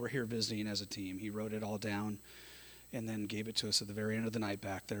when they were here visiting as a team. He wrote it all down and then gave it to us at the very end of the night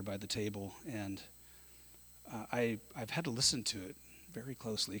back there by the table. And I've had to listen to it very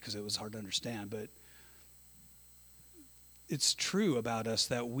closely because it was hard to understand. But it's true about us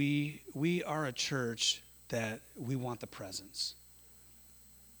that we are a church that we want the presence.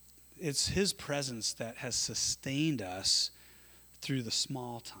 It's his presence that has sustained us through the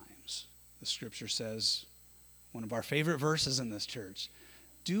small times. The scripture says, one of our favorite verses in this church,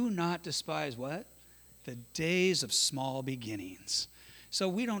 do not despise what? The days of small beginnings. So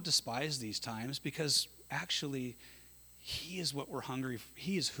we don't despise these times because actually he is what we're hungry for.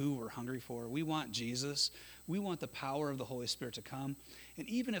 He is who we're hungry for. We want Jesus. We want the power of the Holy Spirit to come. And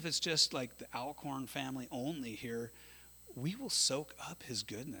even if it's just like the Alcorn family only here, we will soak up his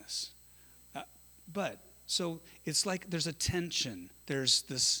goodness. So it's like there's a tension. There's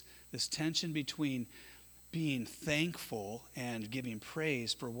this tension between being thankful and giving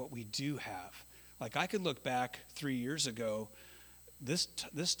praise for what we do have. Like I could look back 3 years ago, this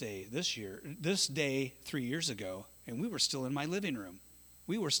day 3 years ago, and we were still in my living room.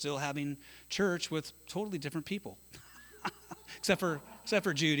 We were still having church with totally different people, except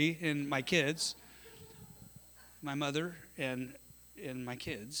for Judy and my kids, my mother and my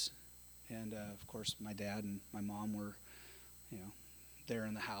kids, and of course my dad and my mom were, there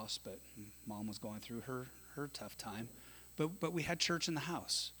in the house. But mom was going through her tough time, but we had church in the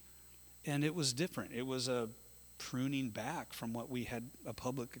house, and it was different. It was a pruning back from what we had a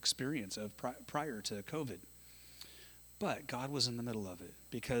public experience of prior to COVID. But God was in the middle of it,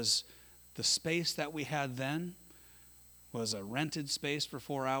 because the space that we had then was a rented space for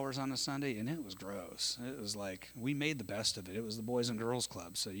 4 hours on a Sunday, and it was gross. It was like we made the best of it. It was the Boys and Girls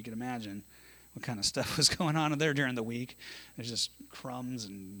Club, so you can imagine what kind of stuff was going on in there during the week. There's just crumbs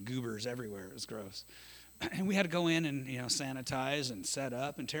and goobers everywhere. It was gross. And we had to go in and sanitize and set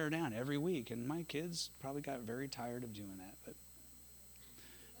up and tear down every week. And my kids probably got very tired of doing that. But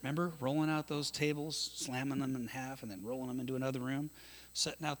remember rolling out those tables, slamming them in half, and then rolling them into another room,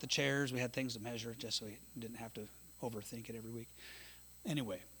 setting out the chairs. We had things to measure just so we didn't have to overthink it every week.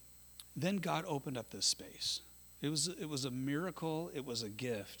 Anyway, then God opened up this space. It was a miracle. It was a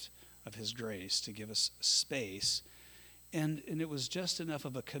gift of his grace to give us space. And it was just enough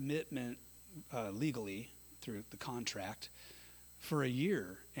of a commitment legally through the contract for a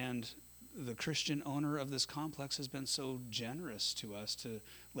year. And the Christian owner of this complex has been so generous to us to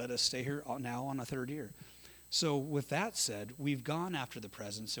let us stay here now on a third year. So with that said, we've gone after the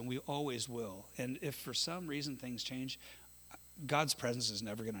presence, and we always will. And if for some reason things change, God's presence is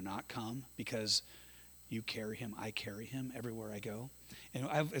never going to not come, because you carry him, I carry him everywhere I go. And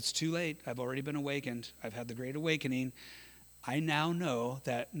it's too late. I've already been awakened. I've had the great awakening. I now know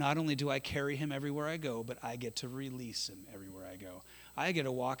that not only do I carry him everywhere I go, but I get to release him everywhere I go. I get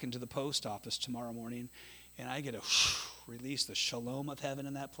to walk into the post office tomorrow morning, and I get to release the shalom of heaven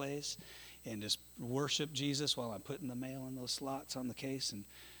in that place and just worship Jesus while I'm putting the mail in those slots on the case, and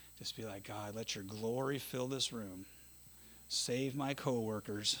just be like, God, let your glory fill this room. Save my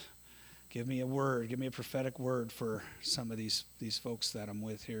coworkers. Give me a word. Give me a prophetic word for some of these folks that I'm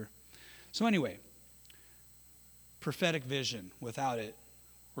with here. So anyway, prophetic vision. Without it,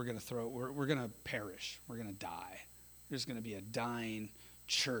 we're going to perish. We're going to die. There's going to be a dying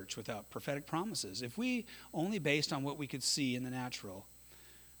church without prophetic promises. If we only based on what we could see in the natural,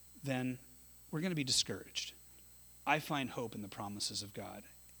 then we're going to be discouraged. I find hope in the promises of God.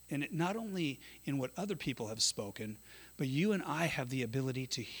 And not only in what other people have spoken, but you and I have the ability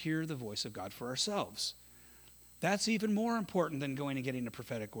to hear the voice of God for ourselves. That's even more important than going and getting a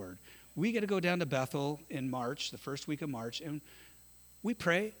prophetic word. We get to go down to Bethel in March, the first week of March, and we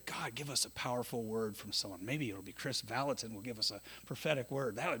pray, God, give us a powerful word from someone. Maybe it'll be Chris Valentin will give us a prophetic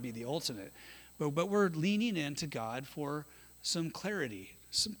word. That would be the ultimate. But we're leaning into God for some clarity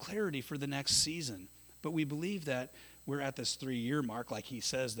for the next season. But we believe that we're at this 3-year mark, like he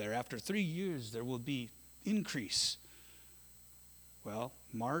says there. After 3 years, there will be increase. Well,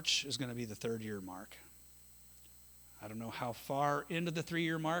 March is going to be the 3rd-year mark. I don't know how far into the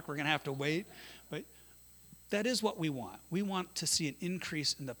 3-year mark. We're going to have to wait. But that is what we want. We want to see an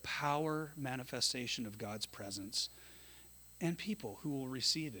increase in the power manifestation of God's presence and people who will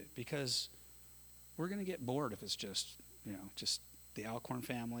receive it, because we're going to get bored if it's just the Alcorn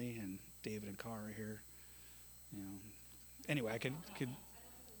family and David and Carr are here. Anyway, I could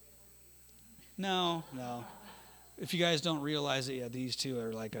No. If you guys don't realize it, yeah, these two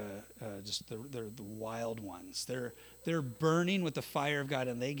are like they're the wild ones. They're burning with the fire of God,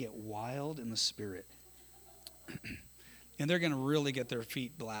 and they get wild in the spirit. And they're going to really get their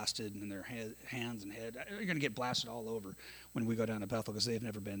feet blasted and their hands and head. They're going to get blasted all over when we go down to Bethel, because they've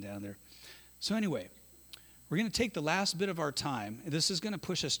never been down there. So anyway, we're going to take the last bit of our time. This is going to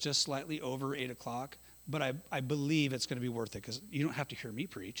push us just slightly over 8 o'clock, but I believe it's going to be worth it, because you don't have to hear me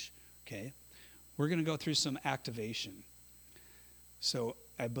preach, okay? We're going to go through some activation. So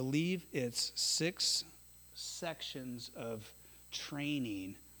I believe it's 6 sections of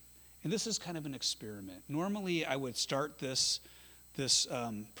training. And this is kind of an experiment. Normally, I would start this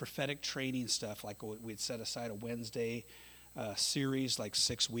prophetic training stuff, like we'd set aside a Wednesday series, like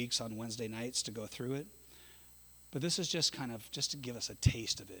 6 weeks on Wednesday nights to go through it. But this is just to give us a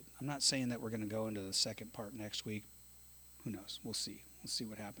taste of it. I'm not saying that we're going to go into the second part next week. Who knows? We'll see. We'll see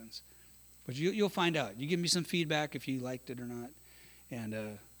what happens. But you'll find out. You give me some feedback if you liked it or not.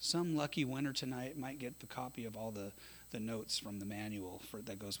 And some lucky winner tonight might get the copy of all the notes from the manual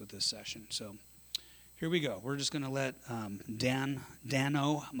that goes with this session. So here we go. We're just going to let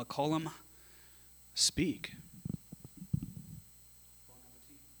Dano McCollum speak.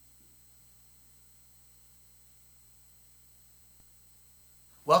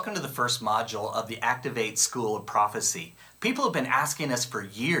 Welcome to the first module of the Activate School of Prophecy. People have been asking us for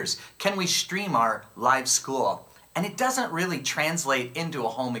years, can we stream our live school? And it doesn't really translate into a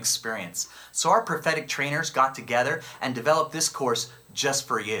home experience. So our prophetic trainers got together and developed this course just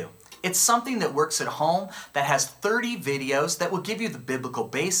for you. It's something that works at home, that has 30 videos that will give you the biblical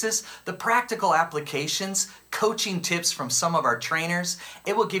basis, the practical applications, coaching tips from some of our trainers.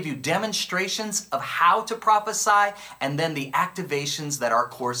 It will give you demonstrations of how to prophesy, and then the activations that our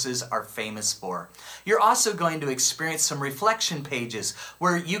courses are famous for. You're also going to experience some reflection pages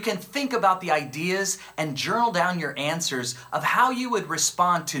where you can think about the ideas and journal down your answers of how you would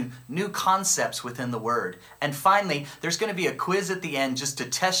respond to new concepts within the Word. And finally, there's going to be a quiz at the end just to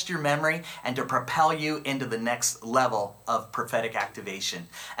test your memory and to propel you into the next level of prophetic activation.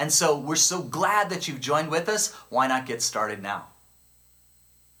 And so we're so glad that you've joined with us. Why not get started now?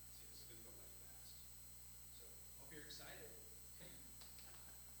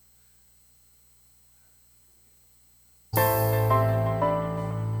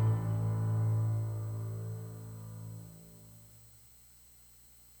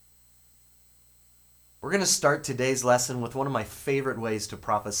 We're going to start today's lesson with one of my favorite ways to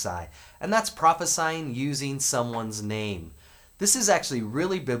prophesy, and that's prophesying using someone's name. This is actually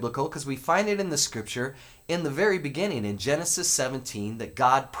really biblical because we find it in the scripture in the very beginning in Genesis 17 that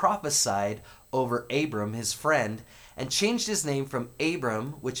God prophesied over Abram, his friend, and changed his name from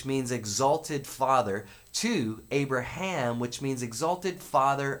Abram, which means exalted father, to Abraham, which means exalted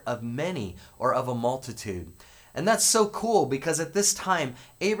father of many, or of a multitude. And that's so cool because at this time,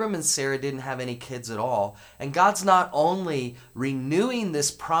 Abram and Sarah didn't have any kids at all. And God's not only renewing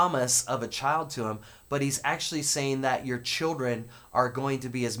this promise of a child to him, but he's actually saying that your children are going to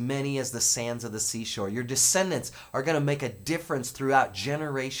be as many as the sands of the seashore. Your descendants are going to make a difference throughout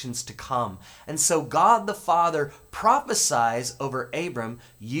generations to come. And so God the Father prophesies over Abram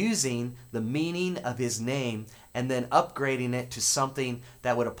using the meaning of his name and then upgrading it to something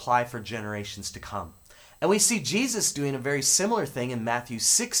that would apply for generations to come. And we see Jesus doing a very similar thing in Matthew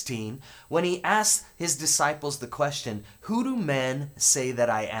 16 when he asks his disciples the question, "Who do men say that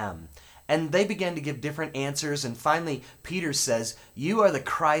I am?" And they began to give different answers. And finally, Peter says, "You are the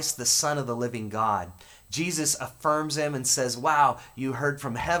Christ, the Son of the living God." Jesus affirms him and says, wow, you heard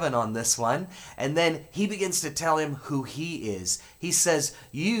from heaven on this one. And then he begins to tell him who he is. He says,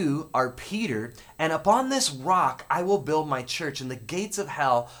 you are Peter, and upon this rock I will build my church, and the gates of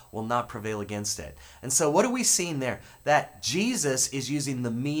hell will not prevail against it. And so what are we seeing there? That Jesus is using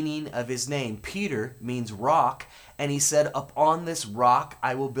the meaning of his name. Peter means rock, and he said, upon this rock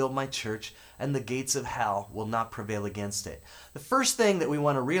I will build my church, and the gates of hell will not prevail against it. The first thing that we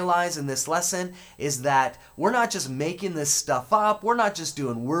want to realize in this lesson is that we're not just making this stuff up. We're not just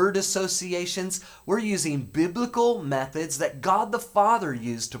doing word associations. We're using biblical methods that God the Father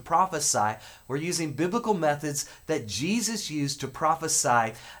used to prophesy. We're using biblical methods that Jesus used to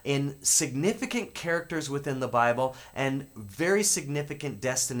prophesy in significant characters within the Bible and very significant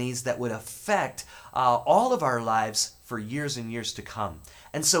destinies that would affect all of our lives for years and years to come.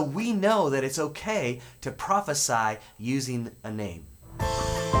 And so we know that it's okay to prophesy using a name.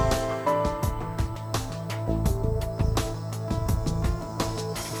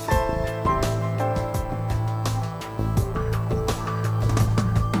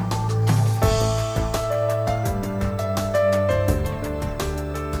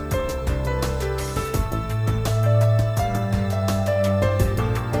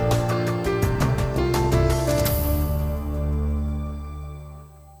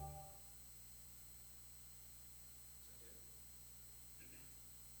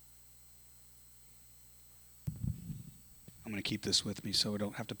 I'm going to keep this with me so we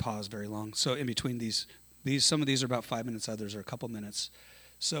don't have to pause very long. So in between these some of these are about 5 minutes, others are a couple minutes.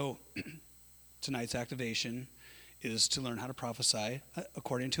 So tonight's activation is to learn how to prophesy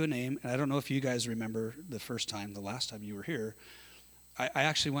according to a name. And I don't know if you guys remember the last time you were here. I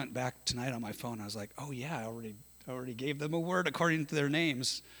actually went back tonight on my phone. I was like, oh yeah, I already gave them a word according to their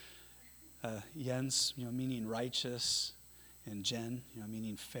names. Jens, meaning righteous, and Jen,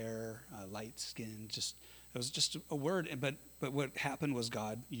 meaning fair, light skin. It was just a word, but what happened was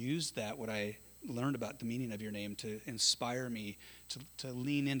God used that, what I learned about the meaning of your name, to inspire me to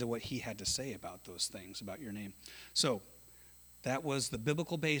lean into what he had to say about those things, about your name. So that was the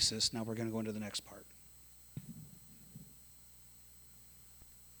biblical basis. Now we're going to go into the next part.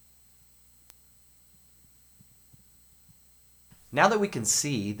 Now that we can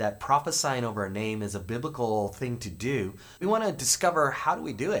see that prophesying over a name is a biblical thing to do, we want to discover, how do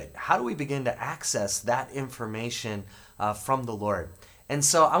we do it? How do we begin to access that information from the Lord? And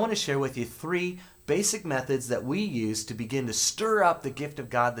so I want to share with you 3 basic methods that we use to begin to stir up the gift of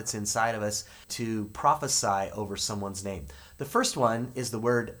God that's inside of us to prophesy over someone's name. The first one is the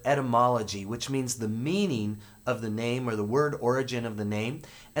word etymology, which means the meaning of the name or the word origin of the name.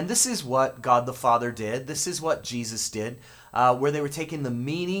 And this is what God the Father did. This is what Jesus did. Where they were taking the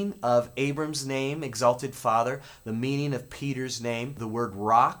meaning of Abram's name, exalted father, the meaning of Peter's name, the word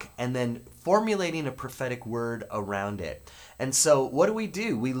rock, and then formulating a prophetic word around it. And so what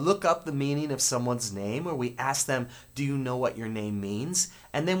do? We look up the meaning of someone's name, or we ask them, do you know what your name means?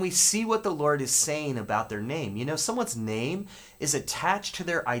 And then we see what the Lord is saying about their name. Someone's name is attached to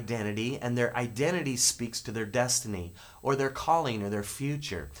their identity, and their identity speaks to their destiny or their calling or their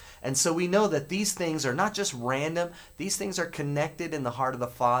future. And so we know that these things are not just random. These things are connected in the heart of the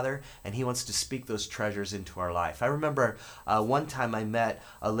Father, and he wants to speak those treasures into our life. I remember one time I met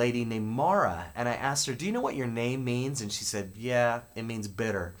a lady named Mara, and I asked her, do you know what your name means? And she said, yeah, it means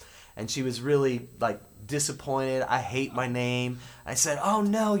bitter. And she was really disappointed. I hate my name. I said, oh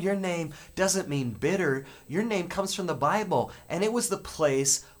no, your name doesn't mean bitter. Your name comes from the Bible, and it was the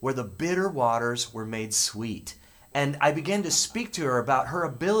place where the bitter waters were made sweet. And I began to speak to her about her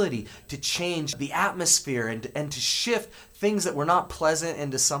ability to change the atmosphere and to shift things that were not pleasant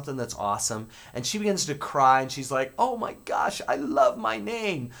into something that's awesome. And she begins to cry, and she's like, oh my gosh, I love my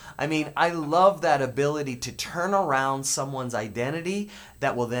name. I love that ability to turn around someone's identity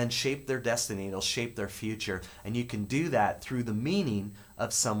that will then shape their destiny. It'll shape their future. And you can do that through the meaning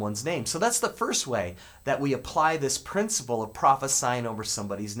of someone's name. So that's the first way that we apply this principle of prophesying over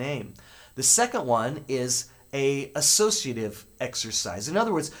somebody's name. The second one is a associative exercise. In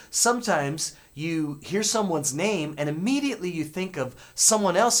other words, sometimes you hear someone's name and immediately you think of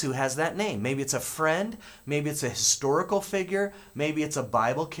someone else who has that name. Maybe it's a friend, maybe it's a historical figure, maybe it's a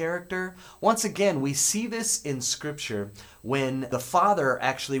Bible character. Once again, we see this in Scripture when the Father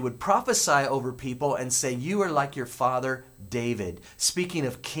actually would prophesy over people and say, you are like your father David, speaking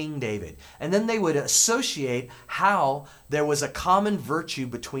of King David. And then they would associate how there was a common virtue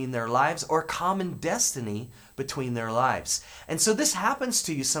between their lives or common destiny between their lives. And so this happens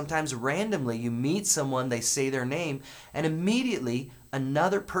to you sometimes randomly. You meet someone, they say their name, and immediately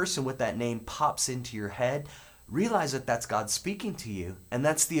another person with that name pops into your head. Realize that that's God speaking to you, and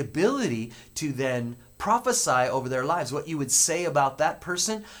that's the ability to then prophesy over their lives, what you would say about that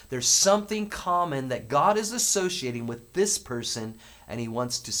person. There's something common that God is associating with this person, and he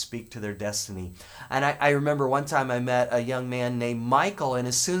wants to speak to their destiny. And I remember one time I met a young man named Michael, and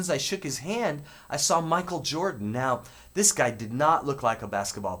as soon as I shook his hand, I saw Michael Jordan. Now, this guy did not look like a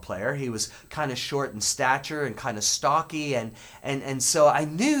basketball player. He was kind of short in stature and kind of stocky, and so I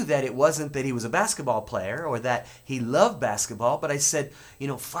knew that it wasn't that he was a basketball player or that he loved basketball, but I said,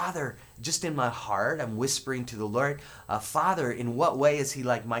 Father, just in my heart, I'm whispering to the Lord, Father, in what way is he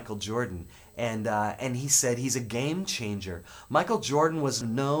like Michael Jordan? And he said he's a game changer. Michael Jordan was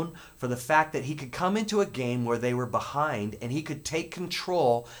known for the fact that he could come into a game where they were behind and he could take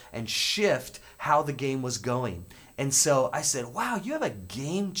control and shift how the game was going. And so I said, wow, you have a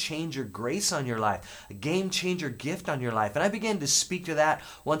game changer grace on your life, a game changer gift on your life. And I began to speak to that.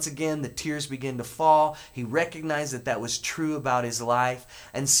 Once again, the tears began to fall. He recognized that that was true about his life.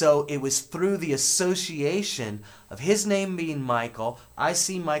 And so it was through the association of his name being Michael, I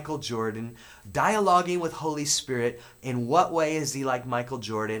see Michael Jordan, dialoguing with Holy Spirit, in what way is he like Michael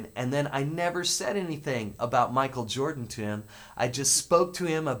Jordan? And then I never said anything about Michael Jordan to him. I just spoke to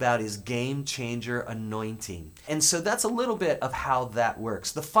him about his game changer anointing. And so that's a little bit of how that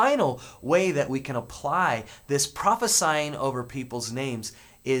works. The final way that we can apply this prophesying over people's names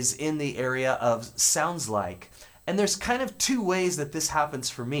is in the area of sounds like. And there's kind of two ways that this happens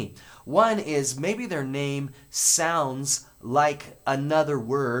for me. One is maybe their name sounds like another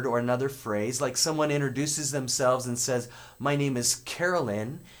word or another phrase, like someone introduces themselves and says, my name is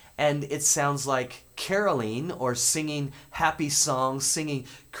Carolyn, and it sounds like caroling or singing happy songs, singing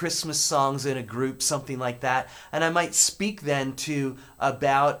Christmas songs in a group, something like that. And I might speak then to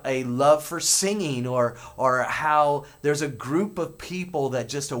about a love for singing or how there's a group of people that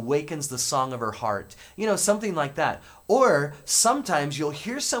just awakens the song of her heart. Something like that. Or sometimes you'll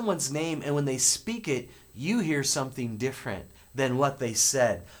hear someone's name and when they speak it, you hear something different than what they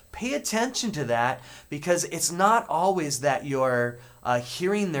said. Pay attention to that because it's not always that you're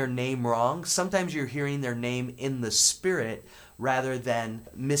hearing their name wrong. Sometimes you're hearing their name in the spirit rather than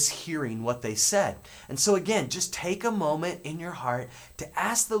mishearing what they said. And so again, just take a moment in your heart to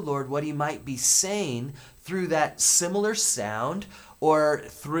ask the Lord what he might be saying through that similar sound or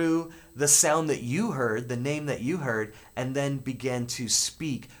through the sound that you heard, the name that you heard, and then begin to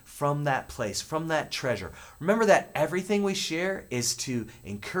speak from that place, from that treasure. Remember that everything we share is to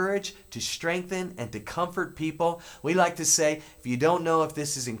encourage, to strengthen, and to comfort people. We like to say, if you don't know if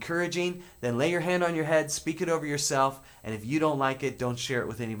this is encouraging, then lay your hand on your head, speak it over yourself, and if you don't like it, don't share it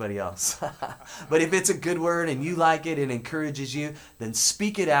with anybody else. But if it's a good word and you like it and encourages you, then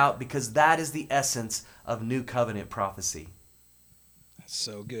speak it out because that is the essence of New Covenant prophecy. That's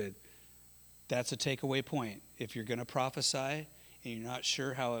so good. That's a takeaway point. If you're going to prophesy, and you're not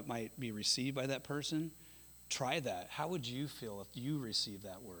sure how it might be received by that person, try that. How would you feel if you received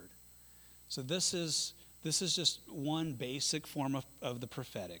that word? So this is just one basic form of the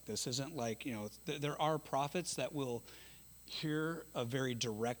prophetic. This isn't like, there are prophets that will hear a very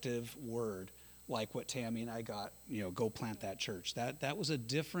directive word, like what Tammy and I got, go plant that church. That was a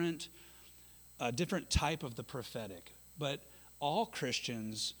different type of the prophetic. But all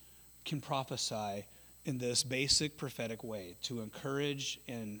Christians can prophesy in this basic prophetic way to encourage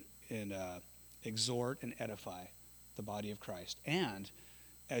and exhort and edify the body of Christ. And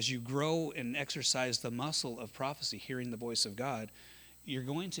as you grow and exercise the muscle of prophecy, hearing the voice of God, you're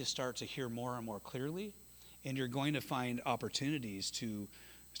going to start to hear more and more clearly, and you're going to find opportunities to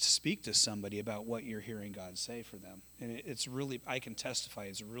speak to somebody about what you're hearing God say for them. And it's really, I can testify,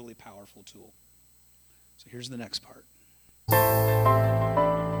 it's a really powerful tool. So here's the next part.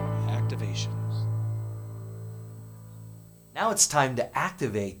 Activations. Now it's time to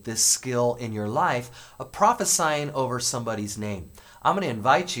activate this skill in your life of prophesying over somebody's name. I'm going to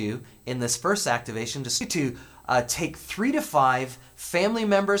invite you in this first activation to take 3 to 5 family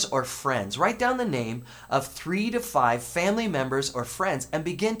members or friends. Write down the name of 3 to 5 family members or friends and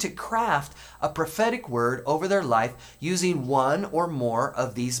begin to craft a prophetic word over their life using one or more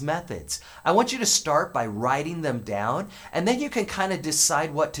of these methods. I want you to start by writing them down, and then you can kind of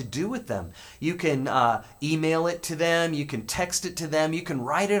decide what to do with them. You can email it to them, you can text it to them, you can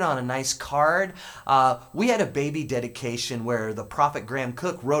write it on a nice card. We had a baby dedication where the prophet Graham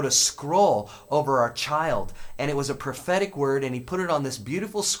Cook wrote a scroll over our child, and it was a prophetic word, and he put it on this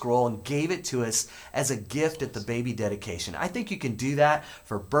beautiful scroll and gave it to us as a gift at the baby dedication. I think you can do that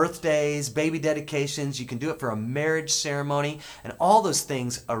for birthdays, baby dedications. You can do it for a marriage ceremony, and all those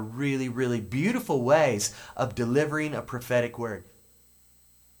things are really, really beautiful ways of delivering a prophetic word.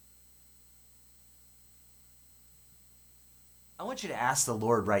 I want you to ask the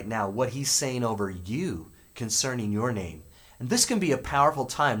Lord right now what he's saying over you concerning your name. And this can be a powerful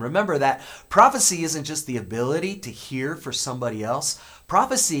time. Remember that prophecy isn't just the ability to hear for somebody else.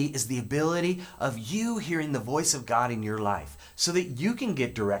 Prophecy is the ability of you hearing the voice of God in your life so that you can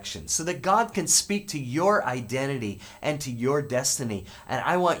get direction, so that God can speak to your identity and to your destiny. And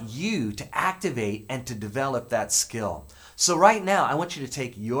I want you to activate and to develop that skill. So right now, I want you to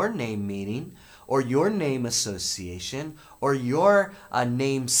take your name meaning or your name association or your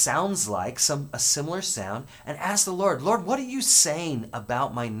name sounds like a similar sound and ask the Lord, Lord, what are you saying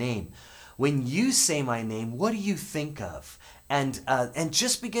about my name? When you say my name, what do you think of? And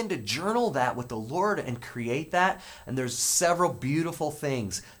just begin to journal that with the Lord and create that. And there's several beautiful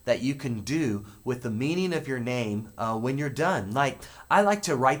things that you can do with the meaning of your name when you're done. Like, I like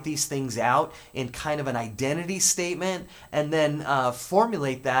to write these things out in kind of an identity statement and then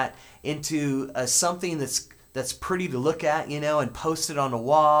formulate that into something that's pretty to look at, and post it on a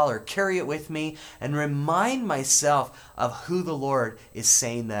wall or carry it with me and remind myself of who the Lord is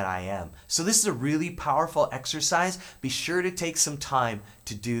saying that I am. So this is a really powerful exercise. Be sure to take some time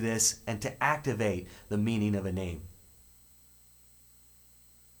to do this and to activate the meaning of a name.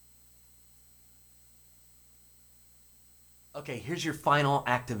 Okay, here's your final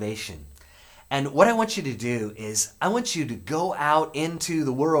activation. And what I want you to do is I want you to go out into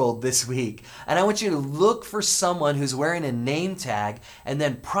the world this week and I want you to look for someone who's wearing a name tag and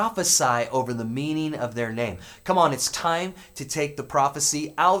then prophesy over the meaning of their name. Come on, it's time to take the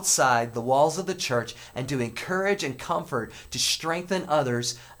prophecy outside the walls of the church and to encourage and comfort, to strengthen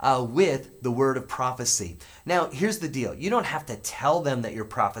others with the word of prophecy. Now, here's the deal. You don't have to tell them that you're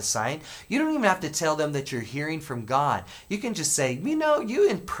prophesying. You don't even have to tell them that you're hearing from God. You can just say, you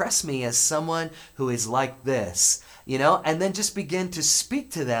impress me as someone who is like this, and then just begin to speak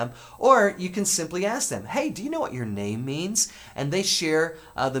to them. Or you can simply ask them, hey, do you know what your name means? And they share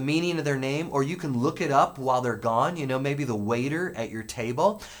the meaning of their name, or you can look it up while they're gone, maybe the waiter at your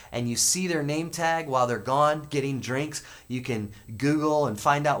table, and you see their name tag while they're gone getting drinks. You can Google and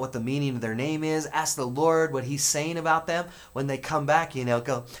find out what the meaning of their name is. Ask the Lord what he's saying about them. When they come back,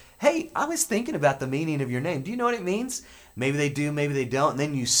 go, hey, I was thinking about the meaning of your name. Do you know what it means? Maybe they do, maybe they don't. And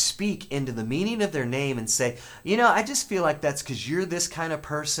then you speak into the meaning of their name and say, I just feel like that's because you're this kind of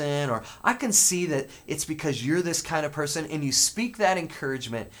person, or I can see that it's because you're this kind of person, and you speak that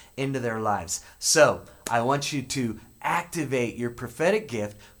encouragement into their lives. So I want you to activate your prophetic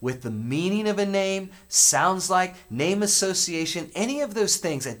gift with the meaning of a name, sounds like, name association, any of those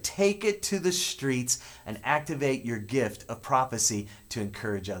things, and take it to the streets and activate your gift of prophecy to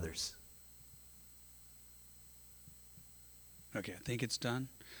encourage others. Okay, I think it's done.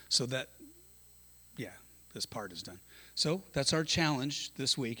 So this part is done. So that's our challenge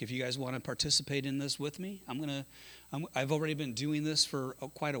this week. If you guys want to participate in this with me, I've already been doing this for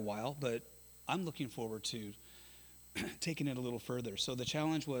quite a while, but I'm looking forward to taking it a little further. So the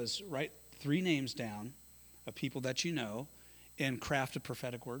challenge was write 3 names down of people that you know and craft a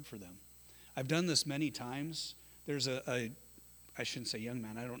prophetic word for them. I've done this many times. There's I shouldn't say young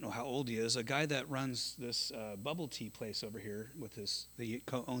man, I don't know how old he is, a guy that runs this bubble tea place over here he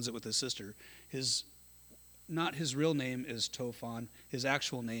owns it with his sister. Not his real name is Tofan, his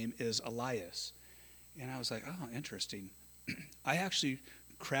actual name is Elias. And I was like, oh, interesting. I actually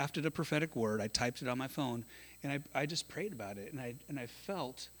crafted a prophetic word, I typed it on my phone, and I just prayed about it, and I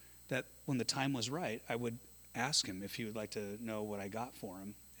felt that when the time was right, I would ask him if he would like to know what I got for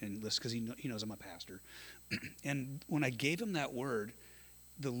him, and listen, because he knows I'm a pastor. And when I gave him that word,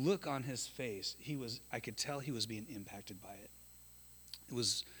 the look on his face, I could tell he was being impacted by it. It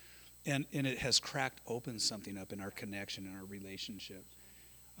was, and it has cracked open something up in our connection and our relationship.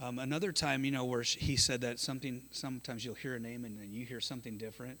 Another time, where he said that sometimes you'll hear a name and then you hear something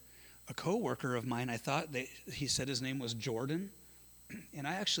different. A coworker of mine, I thought he said his name was Jordan, and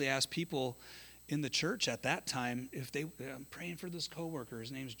I actually asked people in the church at that time if I'm praying for this coworker.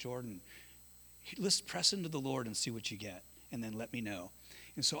 His name's Jordan. Let's press into the Lord and see what you get, and then let me know.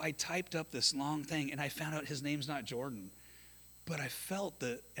 And so I typed up this long thing, and I found out his name's not Jordan, but I felt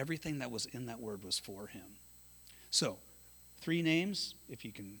that everything that was in that word was for him. So 3 names, if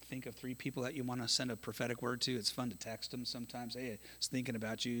you can think of 3 people that you want to send a prophetic word to. It's fun to text them sometimes. Hey, I was thinking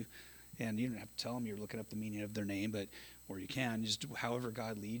about you, and you don't have to tell them you're looking up the meaning of their name, or you can, just however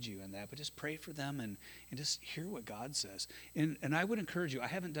God leads you in that. But just pray for them and just hear what God says. And I would encourage you, I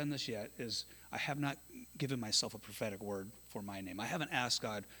haven't done this yet, I have not given myself a prophetic word for my name. I haven't asked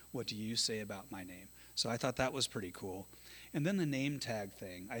God, what do you say about my name? So I thought that was pretty cool. And then the name tag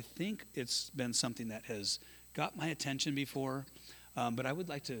thing, I think it's been something that has got my attention before, but I would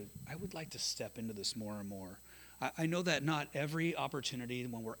like to step into this more and more. I know that not every opportunity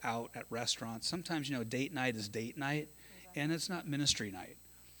when we're out at restaurants, sometimes, date night is date night, and it's not ministry night.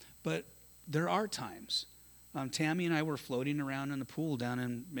 But there are times. Tammy and I were floating around in the pool down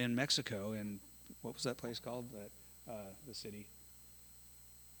in Mexico, and what was that place called? The city?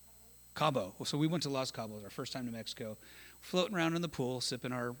 Cabo. So we went to Los Cabos, our first time to Mexico, floating around in the pool,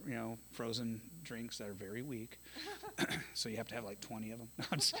 sipping our frozen drinks that are very weak. So you have to have like 20 of them.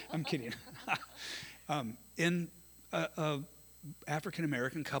 No, I'm kidding. In a African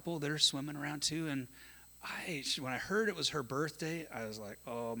American couple, they're swimming around too, and when I heard it was her birthday, I was like,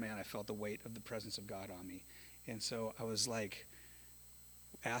 oh man, I felt the weight of the presence of God on me. And so I was like,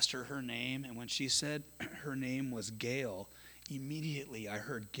 asked her name, and when she said her name was Gail, immediately I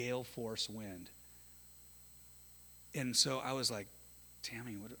heard gale force wind. And so I was like,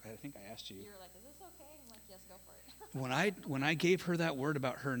 Tammy, I think I asked you. You were like, is this okay? I'm like, yes, go for it. When I gave her that word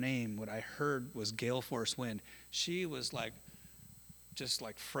about her name, what I heard was gale force wind. She was like, just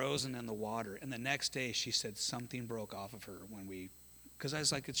like frozen in the water. And the next day she said something broke off of her because I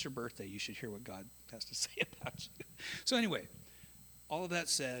was like, it's your birthday. You should hear what God has to say about you. So anyway, all of that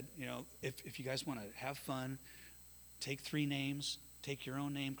said, if you guys want to have fun, take 3 names, take your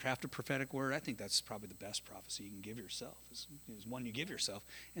own name, craft a prophetic word. I think that's probably the best prophecy you can give yourself is one you give yourself.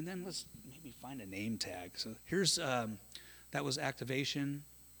 And then let's maybe find a name tag. So here's, that was activation.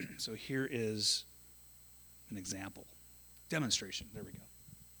 So here is an example. Demonstration. There we go.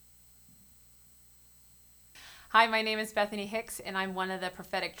 Hi, my name is Bethany Hicks, and I'm one of the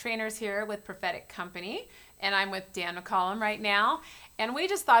prophetic trainers here with Prophetic Company, and I'm with Dan McCollum right now. And we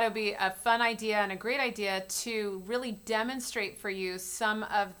just thought it would be a fun idea and a great idea to really demonstrate for you some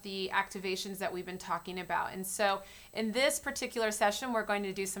of the activations that we've been talking about. And so in this particular session, we're going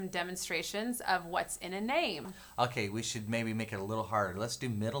to do some demonstrations of what's in a name. Okay, we should maybe make it a little harder. Let's do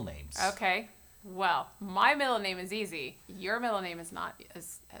middle names. Okay. Well, my middle name is easy. Your middle name is not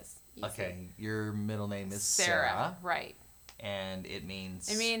as easy. Okay, your middle name is Sarah. Right. And it means?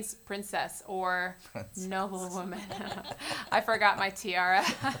 It means princess or noble woman. I forgot my tiara.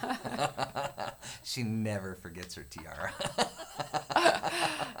 She never forgets her tiara.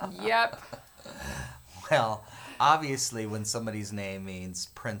 Yep. Well, obviously when somebody's name means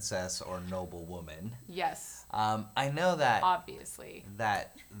princess or noble woman. Yes. I know that obviously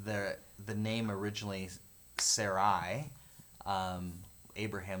that the name originally Sarai,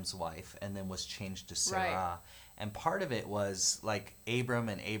 Abraham's wife, and then was changed to Sarah. Right. And part of it was like Abram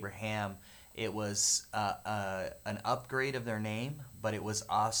and Abraham. It was an upgrade of their name, but it was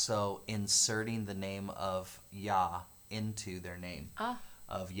also inserting the name of Yah into their name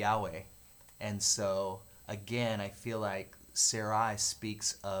of Yahweh. And so again, I feel like Sarai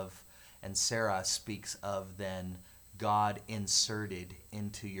speaks of, and Sarah speaks of then God inserted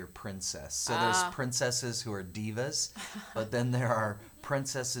into your princess. So there's princesses who are divas, but then there are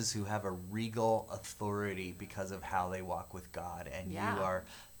princesses who have a regal authority because of how they walk with God. And Yeah. you are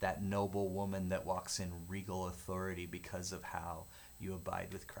that noble woman that walks in regal authority because of how you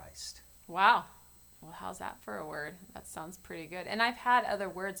abide with Christ. Wow. Well, how's that for a word? That sounds pretty good. And I've had other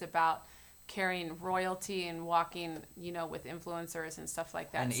words about carrying royalty and walking, with influencers and stuff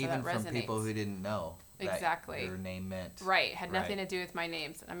like that. And so even that from resonates. people who didn't know that Exactly. your name meant. Right. Had nothing Right. to do with my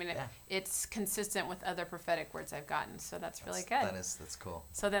names. I mean, Yeah. it's consistent with other prophetic words I've gotten. So that's really good. That's cool.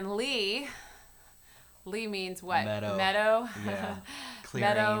 So then Lee means what? Meadow. Meadow? Yeah.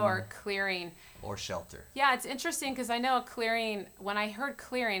 Meadow or clearing. Or shelter. Yeah, it's interesting because I know a clearing, when I heard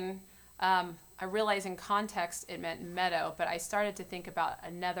clearing, I realized in context it meant meadow, but I started to think about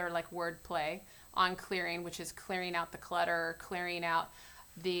another word play on clearing, which is clearing out the clutter, clearing out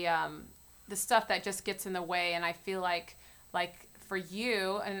the stuff that just gets in the way. And I feel like for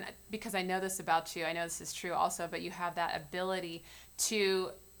you, and because I know this about you, I know this is true also, but you have that ability to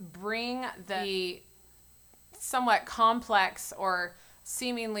bring the somewhat complex or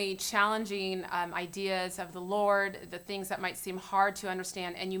seemingly challenging ideas of the Lord, the things that might seem hard to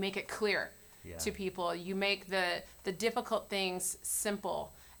understand, and you make it clear to people. You make the difficult things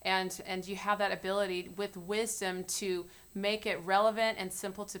simple, and you have that ability with wisdom to make it relevant and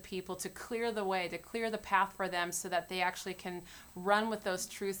simple to people, to clear the way, to clear the path for them so that they actually can run with those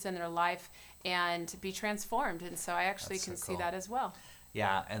truths in their life and be transformed. And so I actually That's can so see cool. that as well.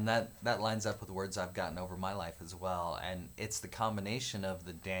 Yeah, and that lines up with words I've gotten over my life as well. And it's the combination of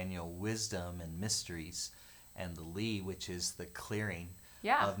the Daniel wisdom and mysteries and the Lee, which is the clearing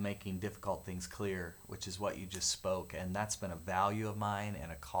of making difficult things clear, which is what you just spoke. And that's been a value of mine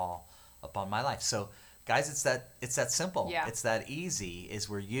and a call upon my life. So guys, it's that simple. Yeah. It's that easy. Is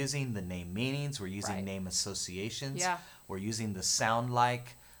we're using the name meanings, we're using Right. name associations, Yeah. we're using the sound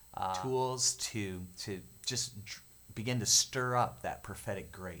like tools to begin to stir up that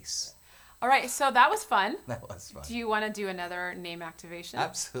prophetic grace. All right, so that was fun. That was fun. Do you want to do another name activation?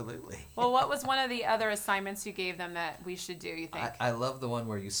 Absolutely. Well, what was one of the other assignments you gave them that we should do, you think? I love the one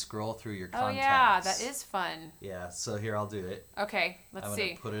where you scroll through your Oh, contacts. yeah, that is fun. Yeah, so here, I'll do it. Okay, let's I'm gonna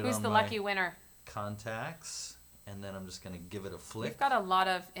see. put it Who's on the my- lucky winner? Contacts, and then I'm just going to give it a flick. We've got a lot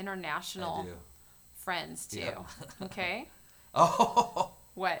of I international do. friends, too. Yeah. Okay. Oh,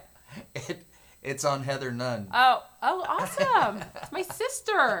 What? it's on Heather Nunn. Oh, awesome. It's my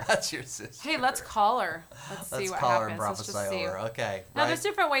sister. That's your sister. Hey, let's call her. Let's see Let's what call her happens. and Let's just prophesy see. over. Okay. Now, right? there's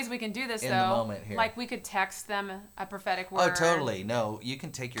different ways we can do this, In though. the moment here. Like, we could text them a prophetic word. Oh, totally. No, you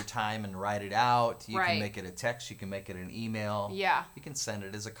can take your time and write it out. You Right. can make it a text. You can make it an email. Yeah. You can send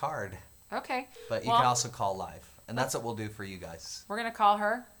it as a card. Okay. But you Well, can also call live. And that's what we'll do for you guys. We're going to call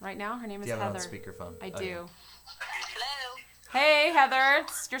her right now. Her name Do is you have Heather. it on speakerphone? I Oh, do. yeah. Hello. Hey, Heather.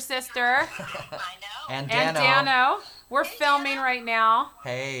 It's your sister. I know. And And Dano. Dano. We're filming right now.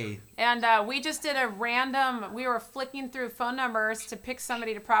 Hey. And we just did we were flicking through phone numbers to pick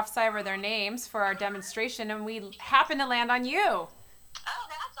somebody to prophesy over their names for our demonstration, and we happened to land on you. Oh,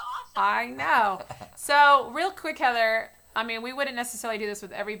 that's awesome. I know. So, real quick, Heather, I mean, we wouldn't necessarily do this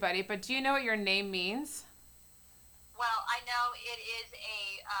with everybody, but do you know what your name means? Well, I know it is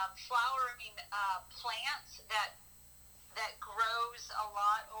a flowering plant that grows a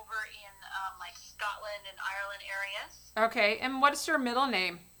lot over in like Scotland and Ireland areas. Okay, and what's your middle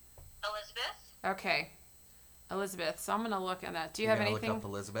name? Elizabeth. Okay, Elizabeth. So I'm going to look at that. Do you You're have gonna anything? Look up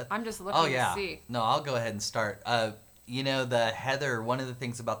Elizabeth? I'm just looking Oh, yeah. to see. No, I'll go ahead and start. You know, the heather, one of the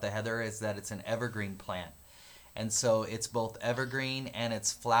things about the heather is that it's an evergreen plant. And so it's both evergreen and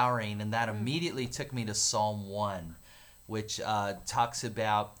it's flowering. And that immediately took me to Psalm 1, which talks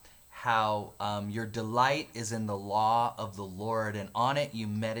about how your delight is in the law of the Lord, and on it you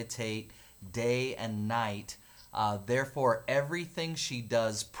meditate day and night. Therefore, everything she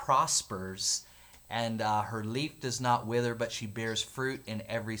does prospers, and her leaf does not wither, but she bears fruit in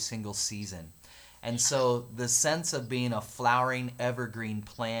every single season. And so the sense of being a flowering evergreen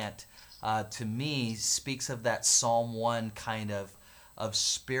plant, to me, speaks of that Psalm 1 kind of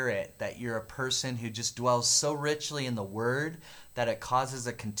spirit, that you're a person who just dwells so richly in the Word that it causes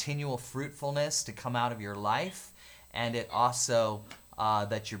a continual fruitfulness to come out of your life, and it also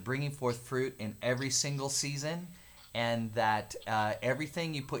that you're bringing forth fruit in every single season, and that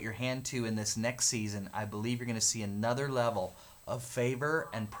everything you put your hand to in this next season, I believe you're going to see another level of favor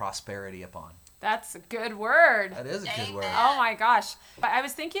and prosperity upon. That's a good word. That is a good word. Oh my gosh. I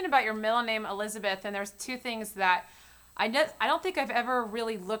was thinking about your middle name, Elizabeth, and there's two things that I don't think I've ever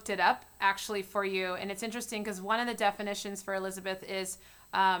really looked it up actually for you. And it's interesting because one of the definitions for Elizabeth is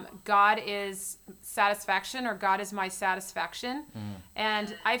God is satisfaction, or God is my satisfaction.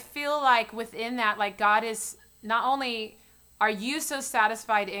 And I feel like within that, like, God is not only are you so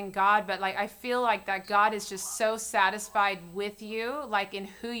satisfied in God, but like I feel like that God is just so satisfied with you, like in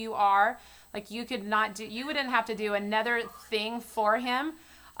who you are. Like you wouldn't have to do another thing for him.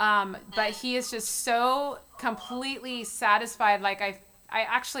 But he is just so completely satisfied. Like I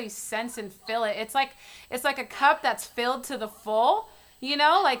actually sense and feel it. It's like a cup that's filled to the full, you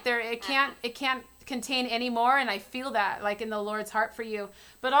know, like it can't contain any more. And I feel that like in the Lord's heart for you,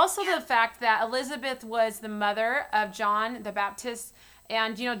 but also the fact that Elizabeth was the mother of John the Baptist.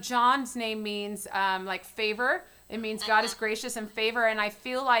 And, you know, John's name means like favor. It means God is gracious and favor. And I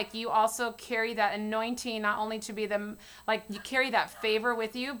feel like you also carry that anointing, not only to be you carry that favor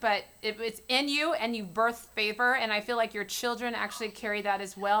with you, but it's in you and you birth favor. And I feel like your children actually carry that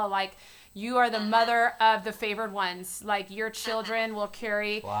as well. Like you are the mother of the favored ones. Like your children will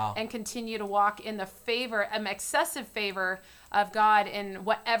carry and continue to walk in the favor, excessive favor of God in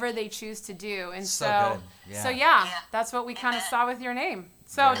whatever they choose to do. And so that's what we kind of saw with your name.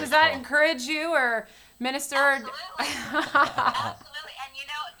 So Very does that cool. encourage you or minister? Absolutely. And you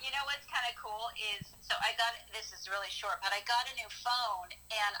know what's kind of cool is, so this is really short, but I got a new phone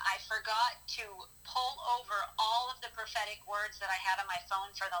and I forgot to pull over all of the prophetic words that I had on my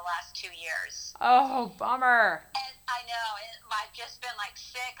phone for the last 2 years. Oh, bummer. And I know, and I've just been like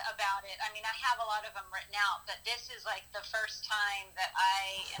sick about it. I mean, I have a lot of them written out, but this is like the first time that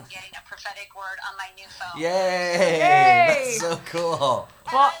I am getting a prophetic word on my new phone. Yay! Yay! That's so cool.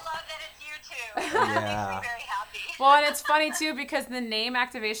 And Well- I love that it's you too. That makes me very happy. Well, and it's funny too because the name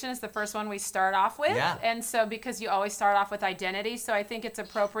activation is the first one we start off with. Yeah. And so because you always start off with identity, so I think it's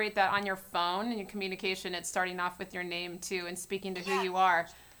appropriate that on your phone and your communication, it's starting off with your name too and speaking to who you are.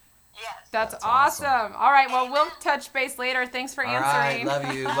 Yes. That's awesome. awesome. All right, well, we'll touch base later. Thanks for All right, answering.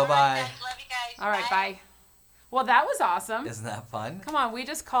 love you. All Bye-bye. right, guys. Love you guys. All right, bye. Well, that was awesome. Isn't that fun? Come on, we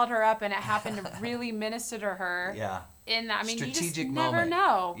just called her up and it happened to really minister to her. Yeah. In that, I mean, Strategic you just never moment.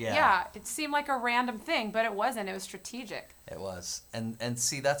 know. Yeah. It seemed like a random thing, but it wasn't. It was strategic. It was. And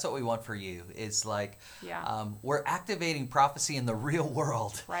see, that's what we want for you. Is like, Yeah. We're activating prophecy in the real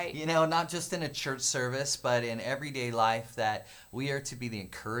world. Right. You know, not just in a church service, but in everyday life, that we are to be the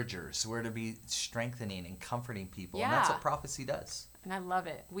encouragers. We're to be strengthening and comforting people. And that's Yeah. what prophecy does. And I love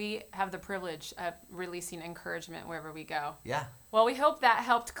it. We have the privilege of releasing encouragement wherever we go. Yeah. Well, we hope that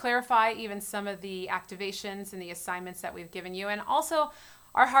helped clarify even some of the activations and the assignments that we've given you. And also,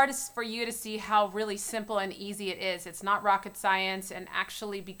 our heart is for you to see how really simple and easy it is. It's not rocket science. And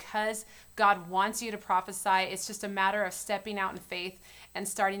actually, because God wants you to prophesy, it's just a matter of stepping out in faith and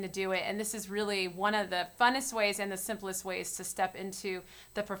starting to do it. And this is really one of the funnest ways and the simplest ways to step into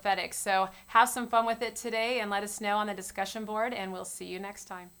the prophetic. So have some fun with it today and let us know on the discussion board, and we'll see you next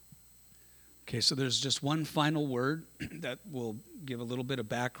time. Okay, so there's just one final word that will give a little bit of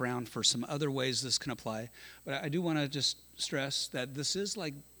background for some other ways this can apply. But I do want to just stress that this is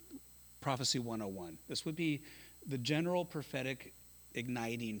like Prophecy 101. This would be the general prophetic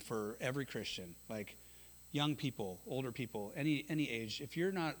igniting for every Christian, like young people, older people, any age. If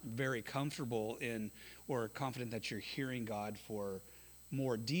you're not very comfortable in or confident that you're hearing God for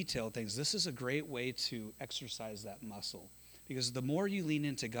more detailed things, this is a great way to exercise that muscle. Because the more you lean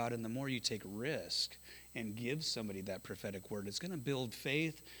into God and the more you take risk and give somebody that prophetic word, it's going to build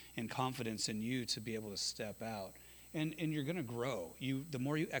faith and confidence in you to be able to step out. And you're going to grow. The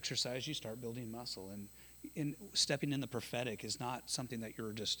more you exercise, you start building muscle. And stepping in the prophetic is not something that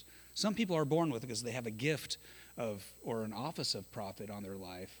you're just... Some people are born with it because they have a gift of or an office of prophet on their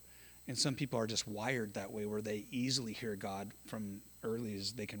life. And some people are just wired that way where they easily hear God from early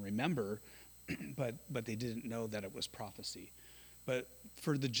as they can remember, but they didn't know that it was prophecy. But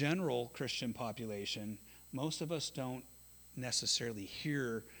for the general Christian population, most of us don't necessarily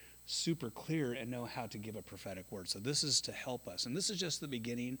hear super clear and know how to give a prophetic word. So this is to help us. And this is just the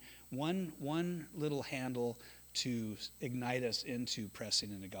beginning, one little handle to ignite us into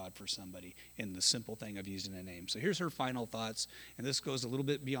pressing into God for somebody in the simple thing of using a name. So here's her final thoughts, and this goes a little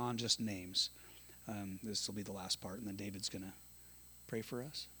bit beyond just names. This will be the last part, and then David's going to pray for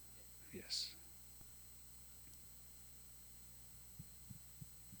us. Yes.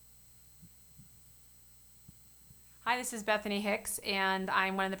 Hi, this is Bethany Hicks, and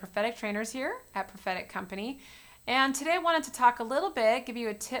I'm one of the prophetic trainers here at Prophetic Company. And today I wanted to talk a little bit, give you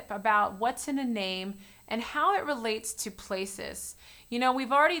a tip about what's in a name and how it relates to places. You know,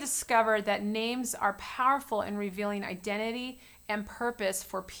 we've already discovered that names are powerful in revealing identity and purpose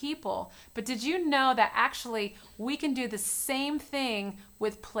for people. But did you know that actually we can do the same thing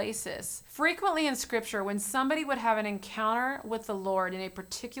with places? Frequently in Scripture, when somebody would have an encounter with the Lord in a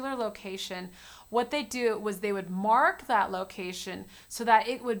particular location, what they do was they would mark that location so that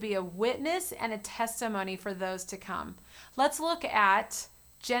it would be a witness and a testimony for those to come. Let's look at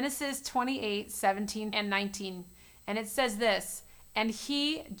Genesis 28:17 and 19. And it says this, "And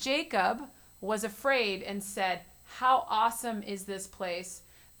he, Jacob, was afraid and said, 'How awesome is this place?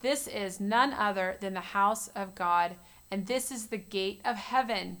 This is none other than the house of God, and this is the gate of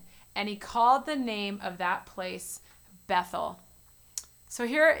heaven.' And he called the name of that place Bethel." So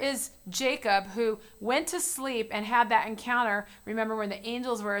here is Jacob, who went to sleep and had that encounter. Remember when the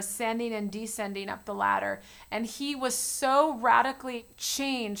angels were ascending and descending up the ladder. And he was so radically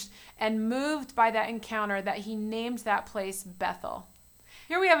changed and moved by that encounter that he named that place Bethel.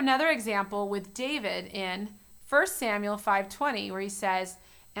 Here we have another example with David in 1 Samuel 5:20, where he says,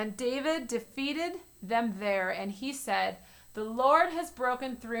 "And David defeated them there, and he said, 'The Lord has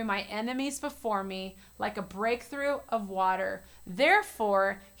broken through my enemies before me like a breakthrough of water.'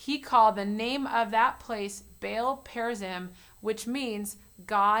 Therefore, he called the name of that place Baal Perazim, which means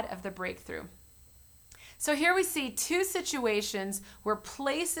God of the breakthrough." So here we see two situations where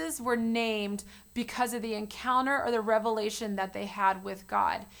places were named because of the encounter or the revelation that they had with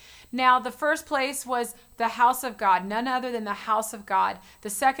God. Now, the first place was the house of God, none other than the house of God. The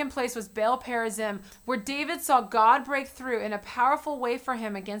second place was Baal Perazim, where David saw God break through in a powerful way for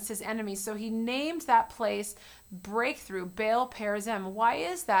him against his enemies. So he named that place Breakthrough, Baal Perazim. Why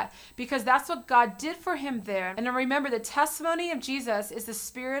is that? Because that's what God did for him there. And remember, the testimony of Jesus is the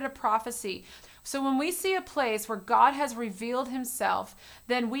spirit of prophecy. So when we see a place where God has revealed himself,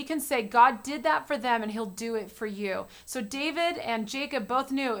 then we can say God did that for them and he'll do it for you. So David and Jacob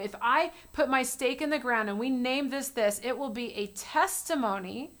both knew, if I put my stake in the ground and we name this, it will be a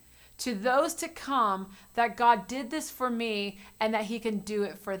testimony to those to come that God did this for me and that he can do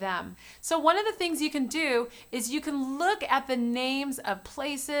it for them. So one of the things you can do is you can look at the names of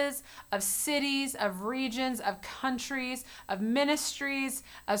places, of cities, of regions, of countries, of ministries,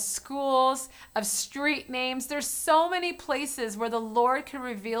 of schools, of street names. There's so many places where the Lord can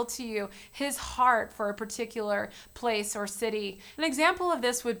reveal to you his heart for a particular place or city. An example of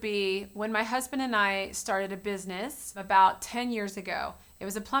this would be when my husband and I started a business about 10 years ago. It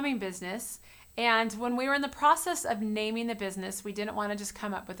was a plumbing business. And when we were in the process of naming the business, we didn't want to just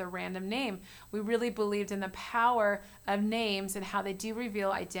come up with a random name. We really believed in the power of names and how they do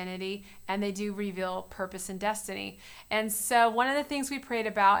reveal identity and they do reveal purpose and destiny. And so one of the things we prayed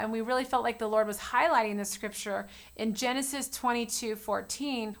about, and we really felt like the Lord was highlighting the scripture in Genesis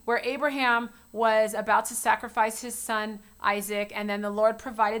 22:14, where Abraham was about to sacrifice his son Isaac, and then the Lord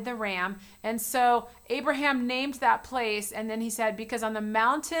provided the ram. And so Abraham named that place, and then he said, because on the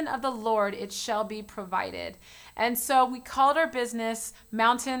mountain of the Lord it shall be provided. And so we called our business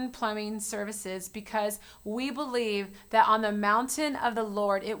Mountain Plumbing Services because we believe that on the mountain of the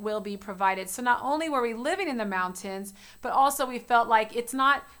Lord it will be provided. So not only were we living in the mountains, but also we felt like it's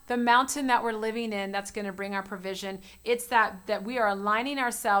not the mountain that we're living in that's going to bring our provision. It's that we are aligning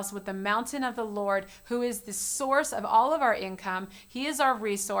ourselves with the mountain of the Lord, who is the source of all of our income. He is our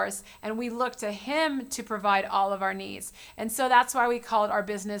resource, and we look to him to provide all of our needs. And so that's why we called our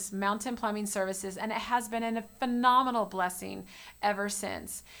business Mountain Plumbing Services, and it has been a phenomenal blessing ever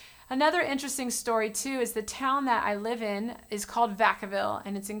since. Another interesting story too is the town that I live in is called Vacaville,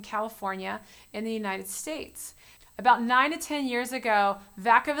 and it's in California in the United States. About 9 to 10 years ago,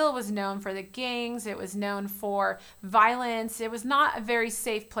 Vacaville was known for the gangs. It was known for violence. It was not a very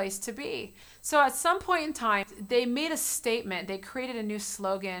safe place to be. So at some point in time, they made a statement. They created a new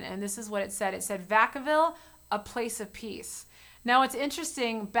slogan, and this is what it said. It said, Vacaville, a place of peace. Now, it's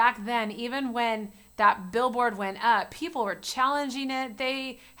interesting, back then, even when that billboard went up, people were challenging it.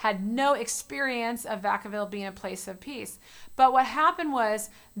 They had no experience of Vacaville being a place of peace. But what happened was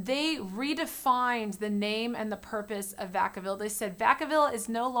they redefined the name and the purpose of Vacaville. They said Vacaville is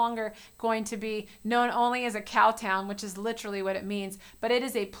no longer going to be known only as a cow town, which is literally what it means, but it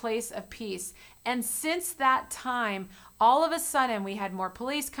is a place of peace. And since that time, all of a sudden, we had more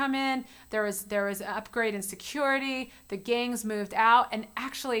police come in. There was an upgrade in security. The gangs moved out. And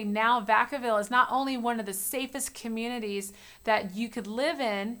actually, now Vacaville is not only one of the safest communities that you could live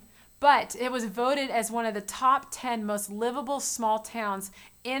in, but it was voted as one of the top 10 most livable small towns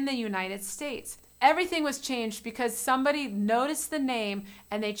in the United States. Everything was changed because somebody noticed the name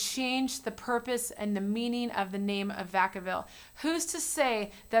and they changed the purpose and the meaning of the name of Vacaville. Who's to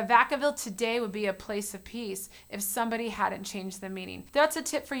say that Vacaville today would be a place of peace if somebody hadn't changed the meaning? That's a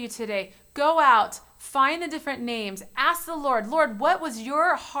tip for you today. Go out, find the different names, ask the Lord, what was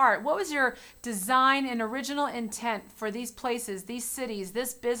your heart? What was your design and original intent for these places, these cities,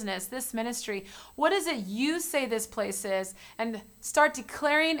 this business, this ministry? What is it you say this place is? And start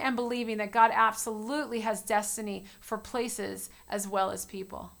declaring and believing that God absolutely has destiny for places as well as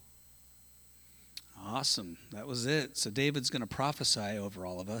people. Awesome. That was it. So David's going to prophesy over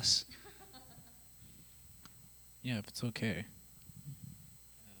all of us. Yeah, if it's okay.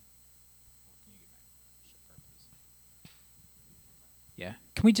 Yeah.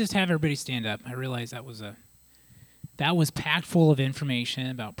 Can we just have everybody stand up? I realize that was packed full of information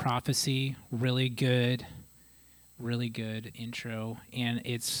about prophecy. Really good intro. And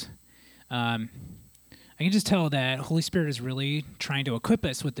it's I can just tell that Holy Spirit is really trying to equip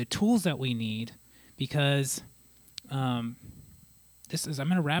us with the tools that we need, because I'm going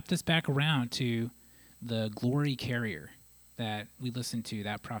to wrap this back around to the glory carrier that we listened to,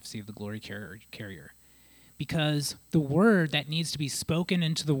 that prophecy of the glory carrier. Because the word that needs to be spoken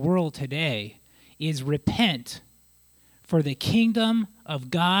into the world today is repent, for the kingdom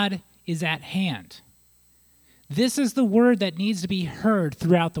of God is at hand. This is the word that needs to be heard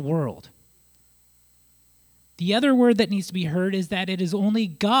throughout the world. The other word that needs to be heard is that it is only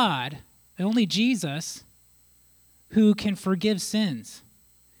God, only Jesus, who can forgive sins.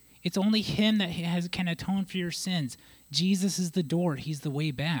 It's only him that can atone for your sins. Jesus is the door. He's the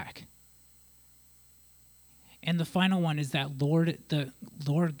way back. And the final one is that the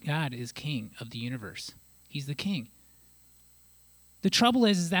Lord God is king of the universe. He's the king. The trouble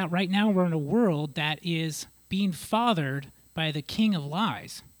is that right now we're in a world that is being fathered by the king of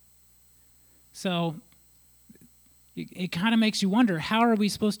lies. So it kind of makes you wonder, how are we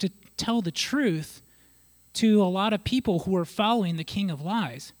supposed to tell the truth to a lot of people who are following the king of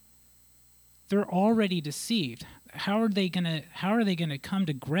lies? They're already deceived. How are they going to come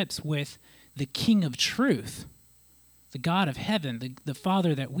to grips with the king of truth? the God of heaven, the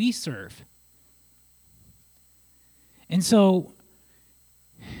Father that we serve. And so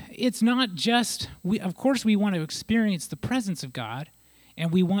it's not just, of course we want to experience the presence of God,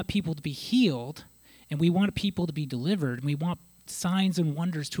 and we want people to be healed, and we want people to be delivered, and we want signs and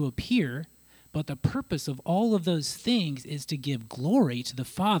wonders to appear, but the purpose of all of those things is to give glory to the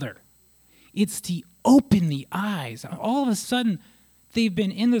Father. It's to open the eyes. All of a sudden, they've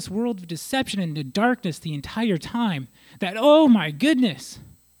been in this world of deception and the darkness the entire time that, oh my goodness,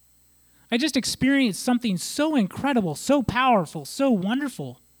 I just experienced something so incredible, so powerful, so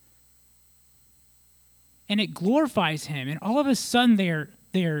wonderful. And it glorifies him. And all of a sudden,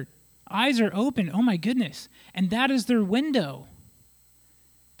 their eyes are open. Oh my goodness. And that is their window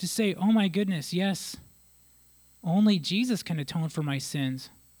to say, oh my goodness, yes, only Jesus can atone for my sins.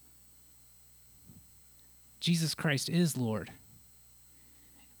 Jesus Christ is Lord.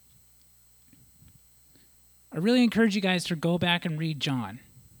 I really encourage you guys to go back and read John.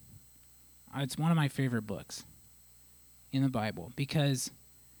 It's one of my favorite books in the Bible because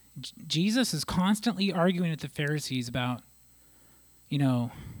Jesus is constantly arguing with the Pharisees about,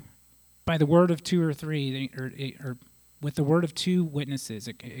 by the word of two or three, or with the word of two witnesses,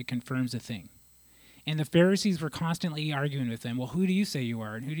 it confirms a thing. And the Pharisees were constantly arguing with them. Well, who do you say you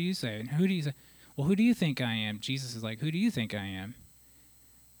are? And who do you say? And who do you say? Well, who do you think I am? Jesus is like, who do you think I am?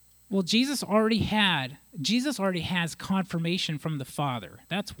 Well, Jesus already has confirmation from the Father.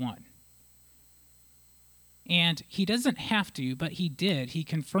 That's one. And he doesn't have to, but he did. He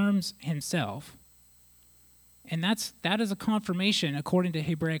confirms himself. And that is a confirmation according to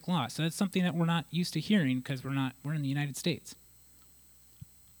Hebraic law. So that's something that we're not used to hearing because we're in the United States.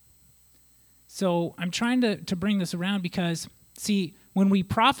 So I'm trying to bring this around because, see, when we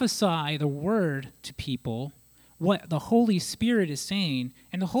prophesy the word to people, what the Holy Spirit is saying,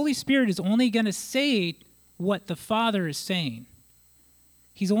 and the Holy Spirit is only going to say what the Father is saying.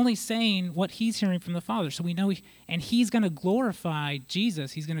 He's only saying what he's hearing from the Father. So we know, and he's going to glorify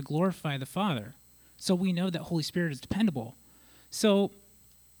Jesus. He's going to glorify the Father. So we know that Holy Spirit is dependable. So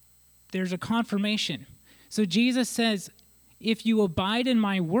there's a confirmation. So Jesus says, if you abide in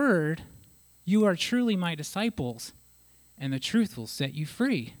my word, you are truly my disciples, and the truth will set you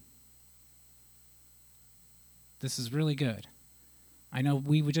free. This is really good. I know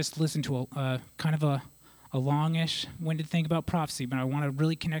we would just listen to a kind of a longish, winded thing about prophecy, but I want to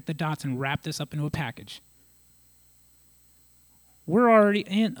really connect the dots and wrap this up into a package. We're already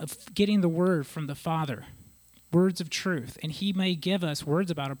getting the word from the Father, words of truth, and he may give us words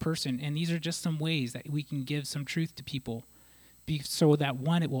about a person, and these are just some ways that we can give some truth to people so that,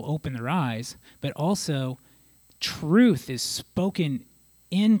 one, it will open their eyes, but also truth is spoken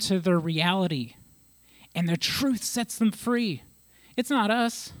into their reality, and the truth sets them free. It's not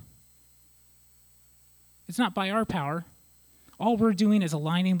us. It's not by our power. All we're doing is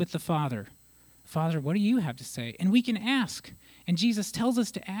aligning with the Father. Father, what do you have to say? And we can ask. And Jesus tells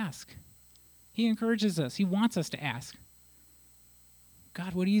us to ask. He encourages us. He wants us to ask.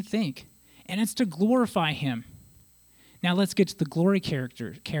 God, what do you think? And it's to glorify him. Now let's get to the glory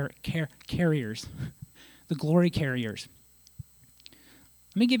carriers. The glory carriers.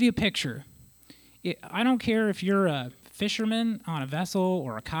 Let me give you a picture. I don't care if you're a fisherman on a vessel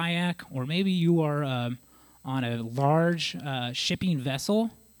or a kayak, or maybe you are on a large shipping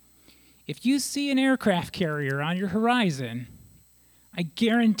vessel. If you see an aircraft carrier on your horizon, I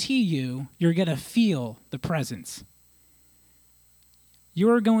guarantee you're going to feel the presence.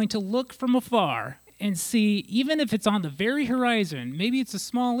 You're going to look from afar and see, even if it's on the very horizon, maybe it's a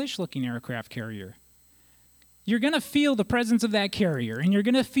smallish looking aircraft carrier, you're going to feel the presence of that carrier, and you're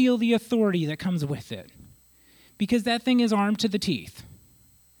going to feel the authority that comes with it, because that thing is armed to the teeth,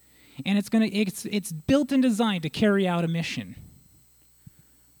 and it's built and designed to carry out a mission.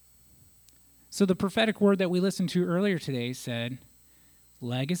 So the prophetic word that we listened to earlier today said,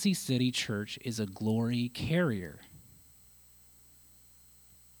 Legacy City Church is a glory carrier.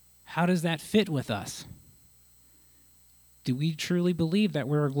 How does that fit with us? Do we truly believe that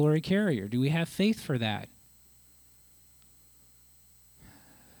we're a glory carrier? Do we have faith for that?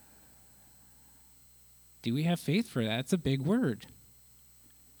 Do we have faith for that? It's a big word.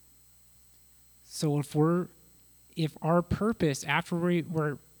 So if our purpose after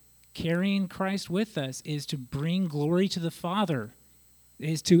we're carrying Christ with us is to bring glory to the Father,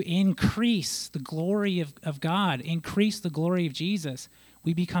 is to increase the glory of God, increase the glory of Jesus,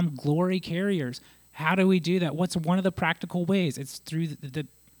 we become glory carriers. How do we do that? What's one of the practical ways? It's through the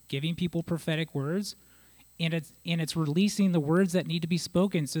giving people prophetic words, and it's releasing the words that need to be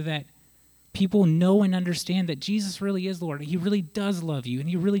spoken so that people know and understand that Jesus really is Lord. He really does love you, and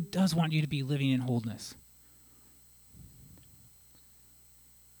he really does want you to be living in wholeness.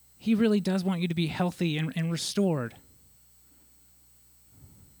 He really does want you to be healthy and restored.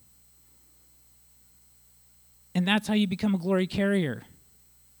 And that's how you become a glory carrier.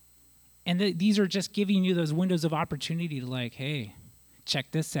 And these are just giving you those windows of opportunity to like, hey, check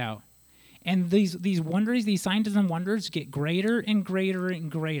this out. And these wonders, these signs and wonders get greater and greater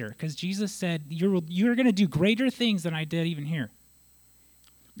and greater, because Jesus said, you're going to do greater things than I did even here.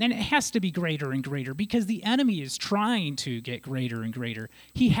 And it has to be greater and greater because the enemy is trying to get greater and greater.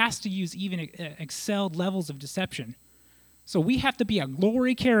 He has to use even excelled levels of deception. So we have to be a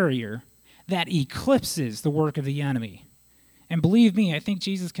glory carrier that eclipses the work of the enemy. And believe me, I think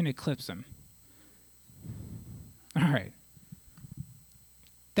Jesus can eclipse him. All right.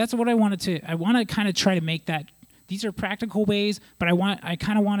 That's what I want to kind of try to make that. These are practical ways, but I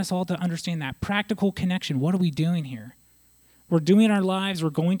kind of want us all to understand that practical connection. What are we doing here? We're doing our lives, we're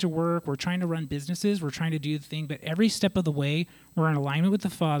going to work, we're trying to run businesses, we're trying to do the thing, but every step of the way, we're in alignment with the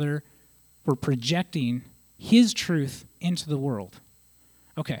Father, we're projecting His truth into the world.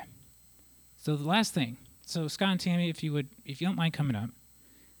 Okay, so the last thing. So Scott and Tammy, if you don't mind coming up.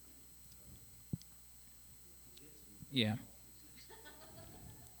 Yeah.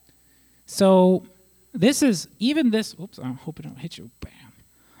 So this is, oops, I hope I don't hit you,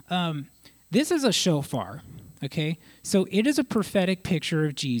 bam. This is a shofar. Okay, so it is a prophetic picture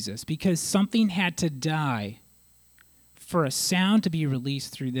of Jesus because something had to die for a sound to be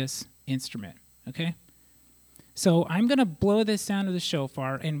released through this instrument, okay? So I'm going to blow this sound of the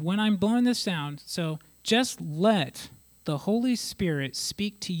shofar, and when I'm blowing this sound, so just let the Holy Spirit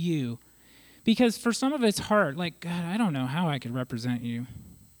speak to you, because for some of it's hard. Like, God, I don't know how I could represent you.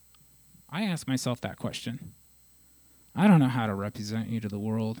 I ask myself that question. I don't know how to represent you to the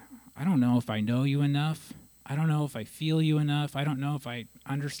world. I don't know if I know you enough. I don't know if I feel you enough. I don't know if I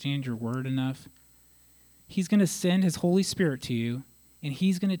understand your word enough. He's going to send His Holy Spirit to you, and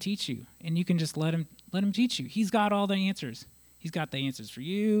He's going to teach you. And you can just let him teach you. He's got all the answers. He's got the answers for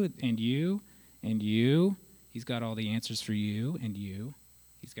you and you and you. He's got all the answers for you and you.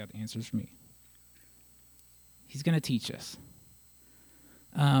 He's got the answers for me. He's going to teach us.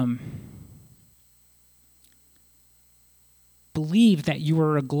 Believe that you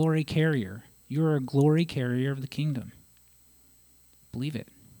are a glory carrier. You are a glory carrier of the kingdom. Believe it.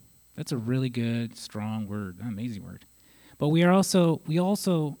 That's a really good, strong word, amazing word. But we also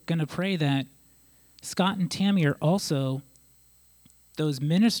going to pray that Scott and Tammy are also those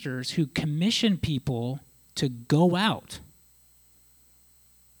ministers who commission people to go out.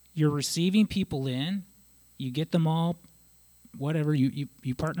 You're receiving people in. You get them all, whatever. You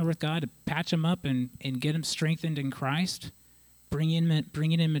partner with God to patch them up and get them strengthened in Christ. Bring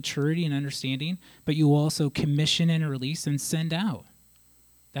in maturity and understanding, but you also commission and release and send out.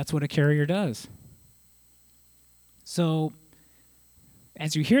 That's what a carrier does. So,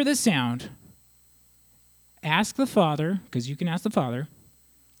 as you hear this sound, ask the Father, because you can ask the Father,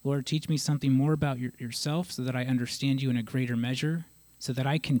 Lord, teach me something more about yourself so that I understand you in a greater measure, so that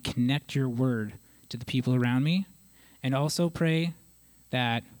I can connect your word to the people around me. And also pray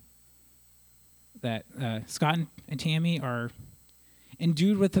that Scott and Tammy are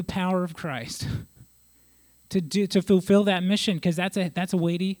endued with the power of Christ to fulfill that mission, because that's a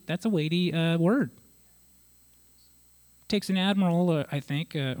weighty word. It takes an admiral, I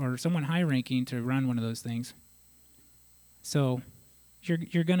think, or someone high ranking to run one of those things. So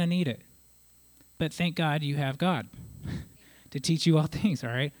you're gonna need it, but thank God you have God to teach you all things.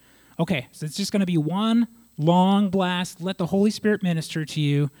 All right, okay. So it's just gonna be one long blast. Let the Holy Spirit minister to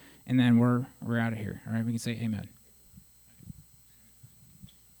you, and then we're out of here. All right, we can say amen.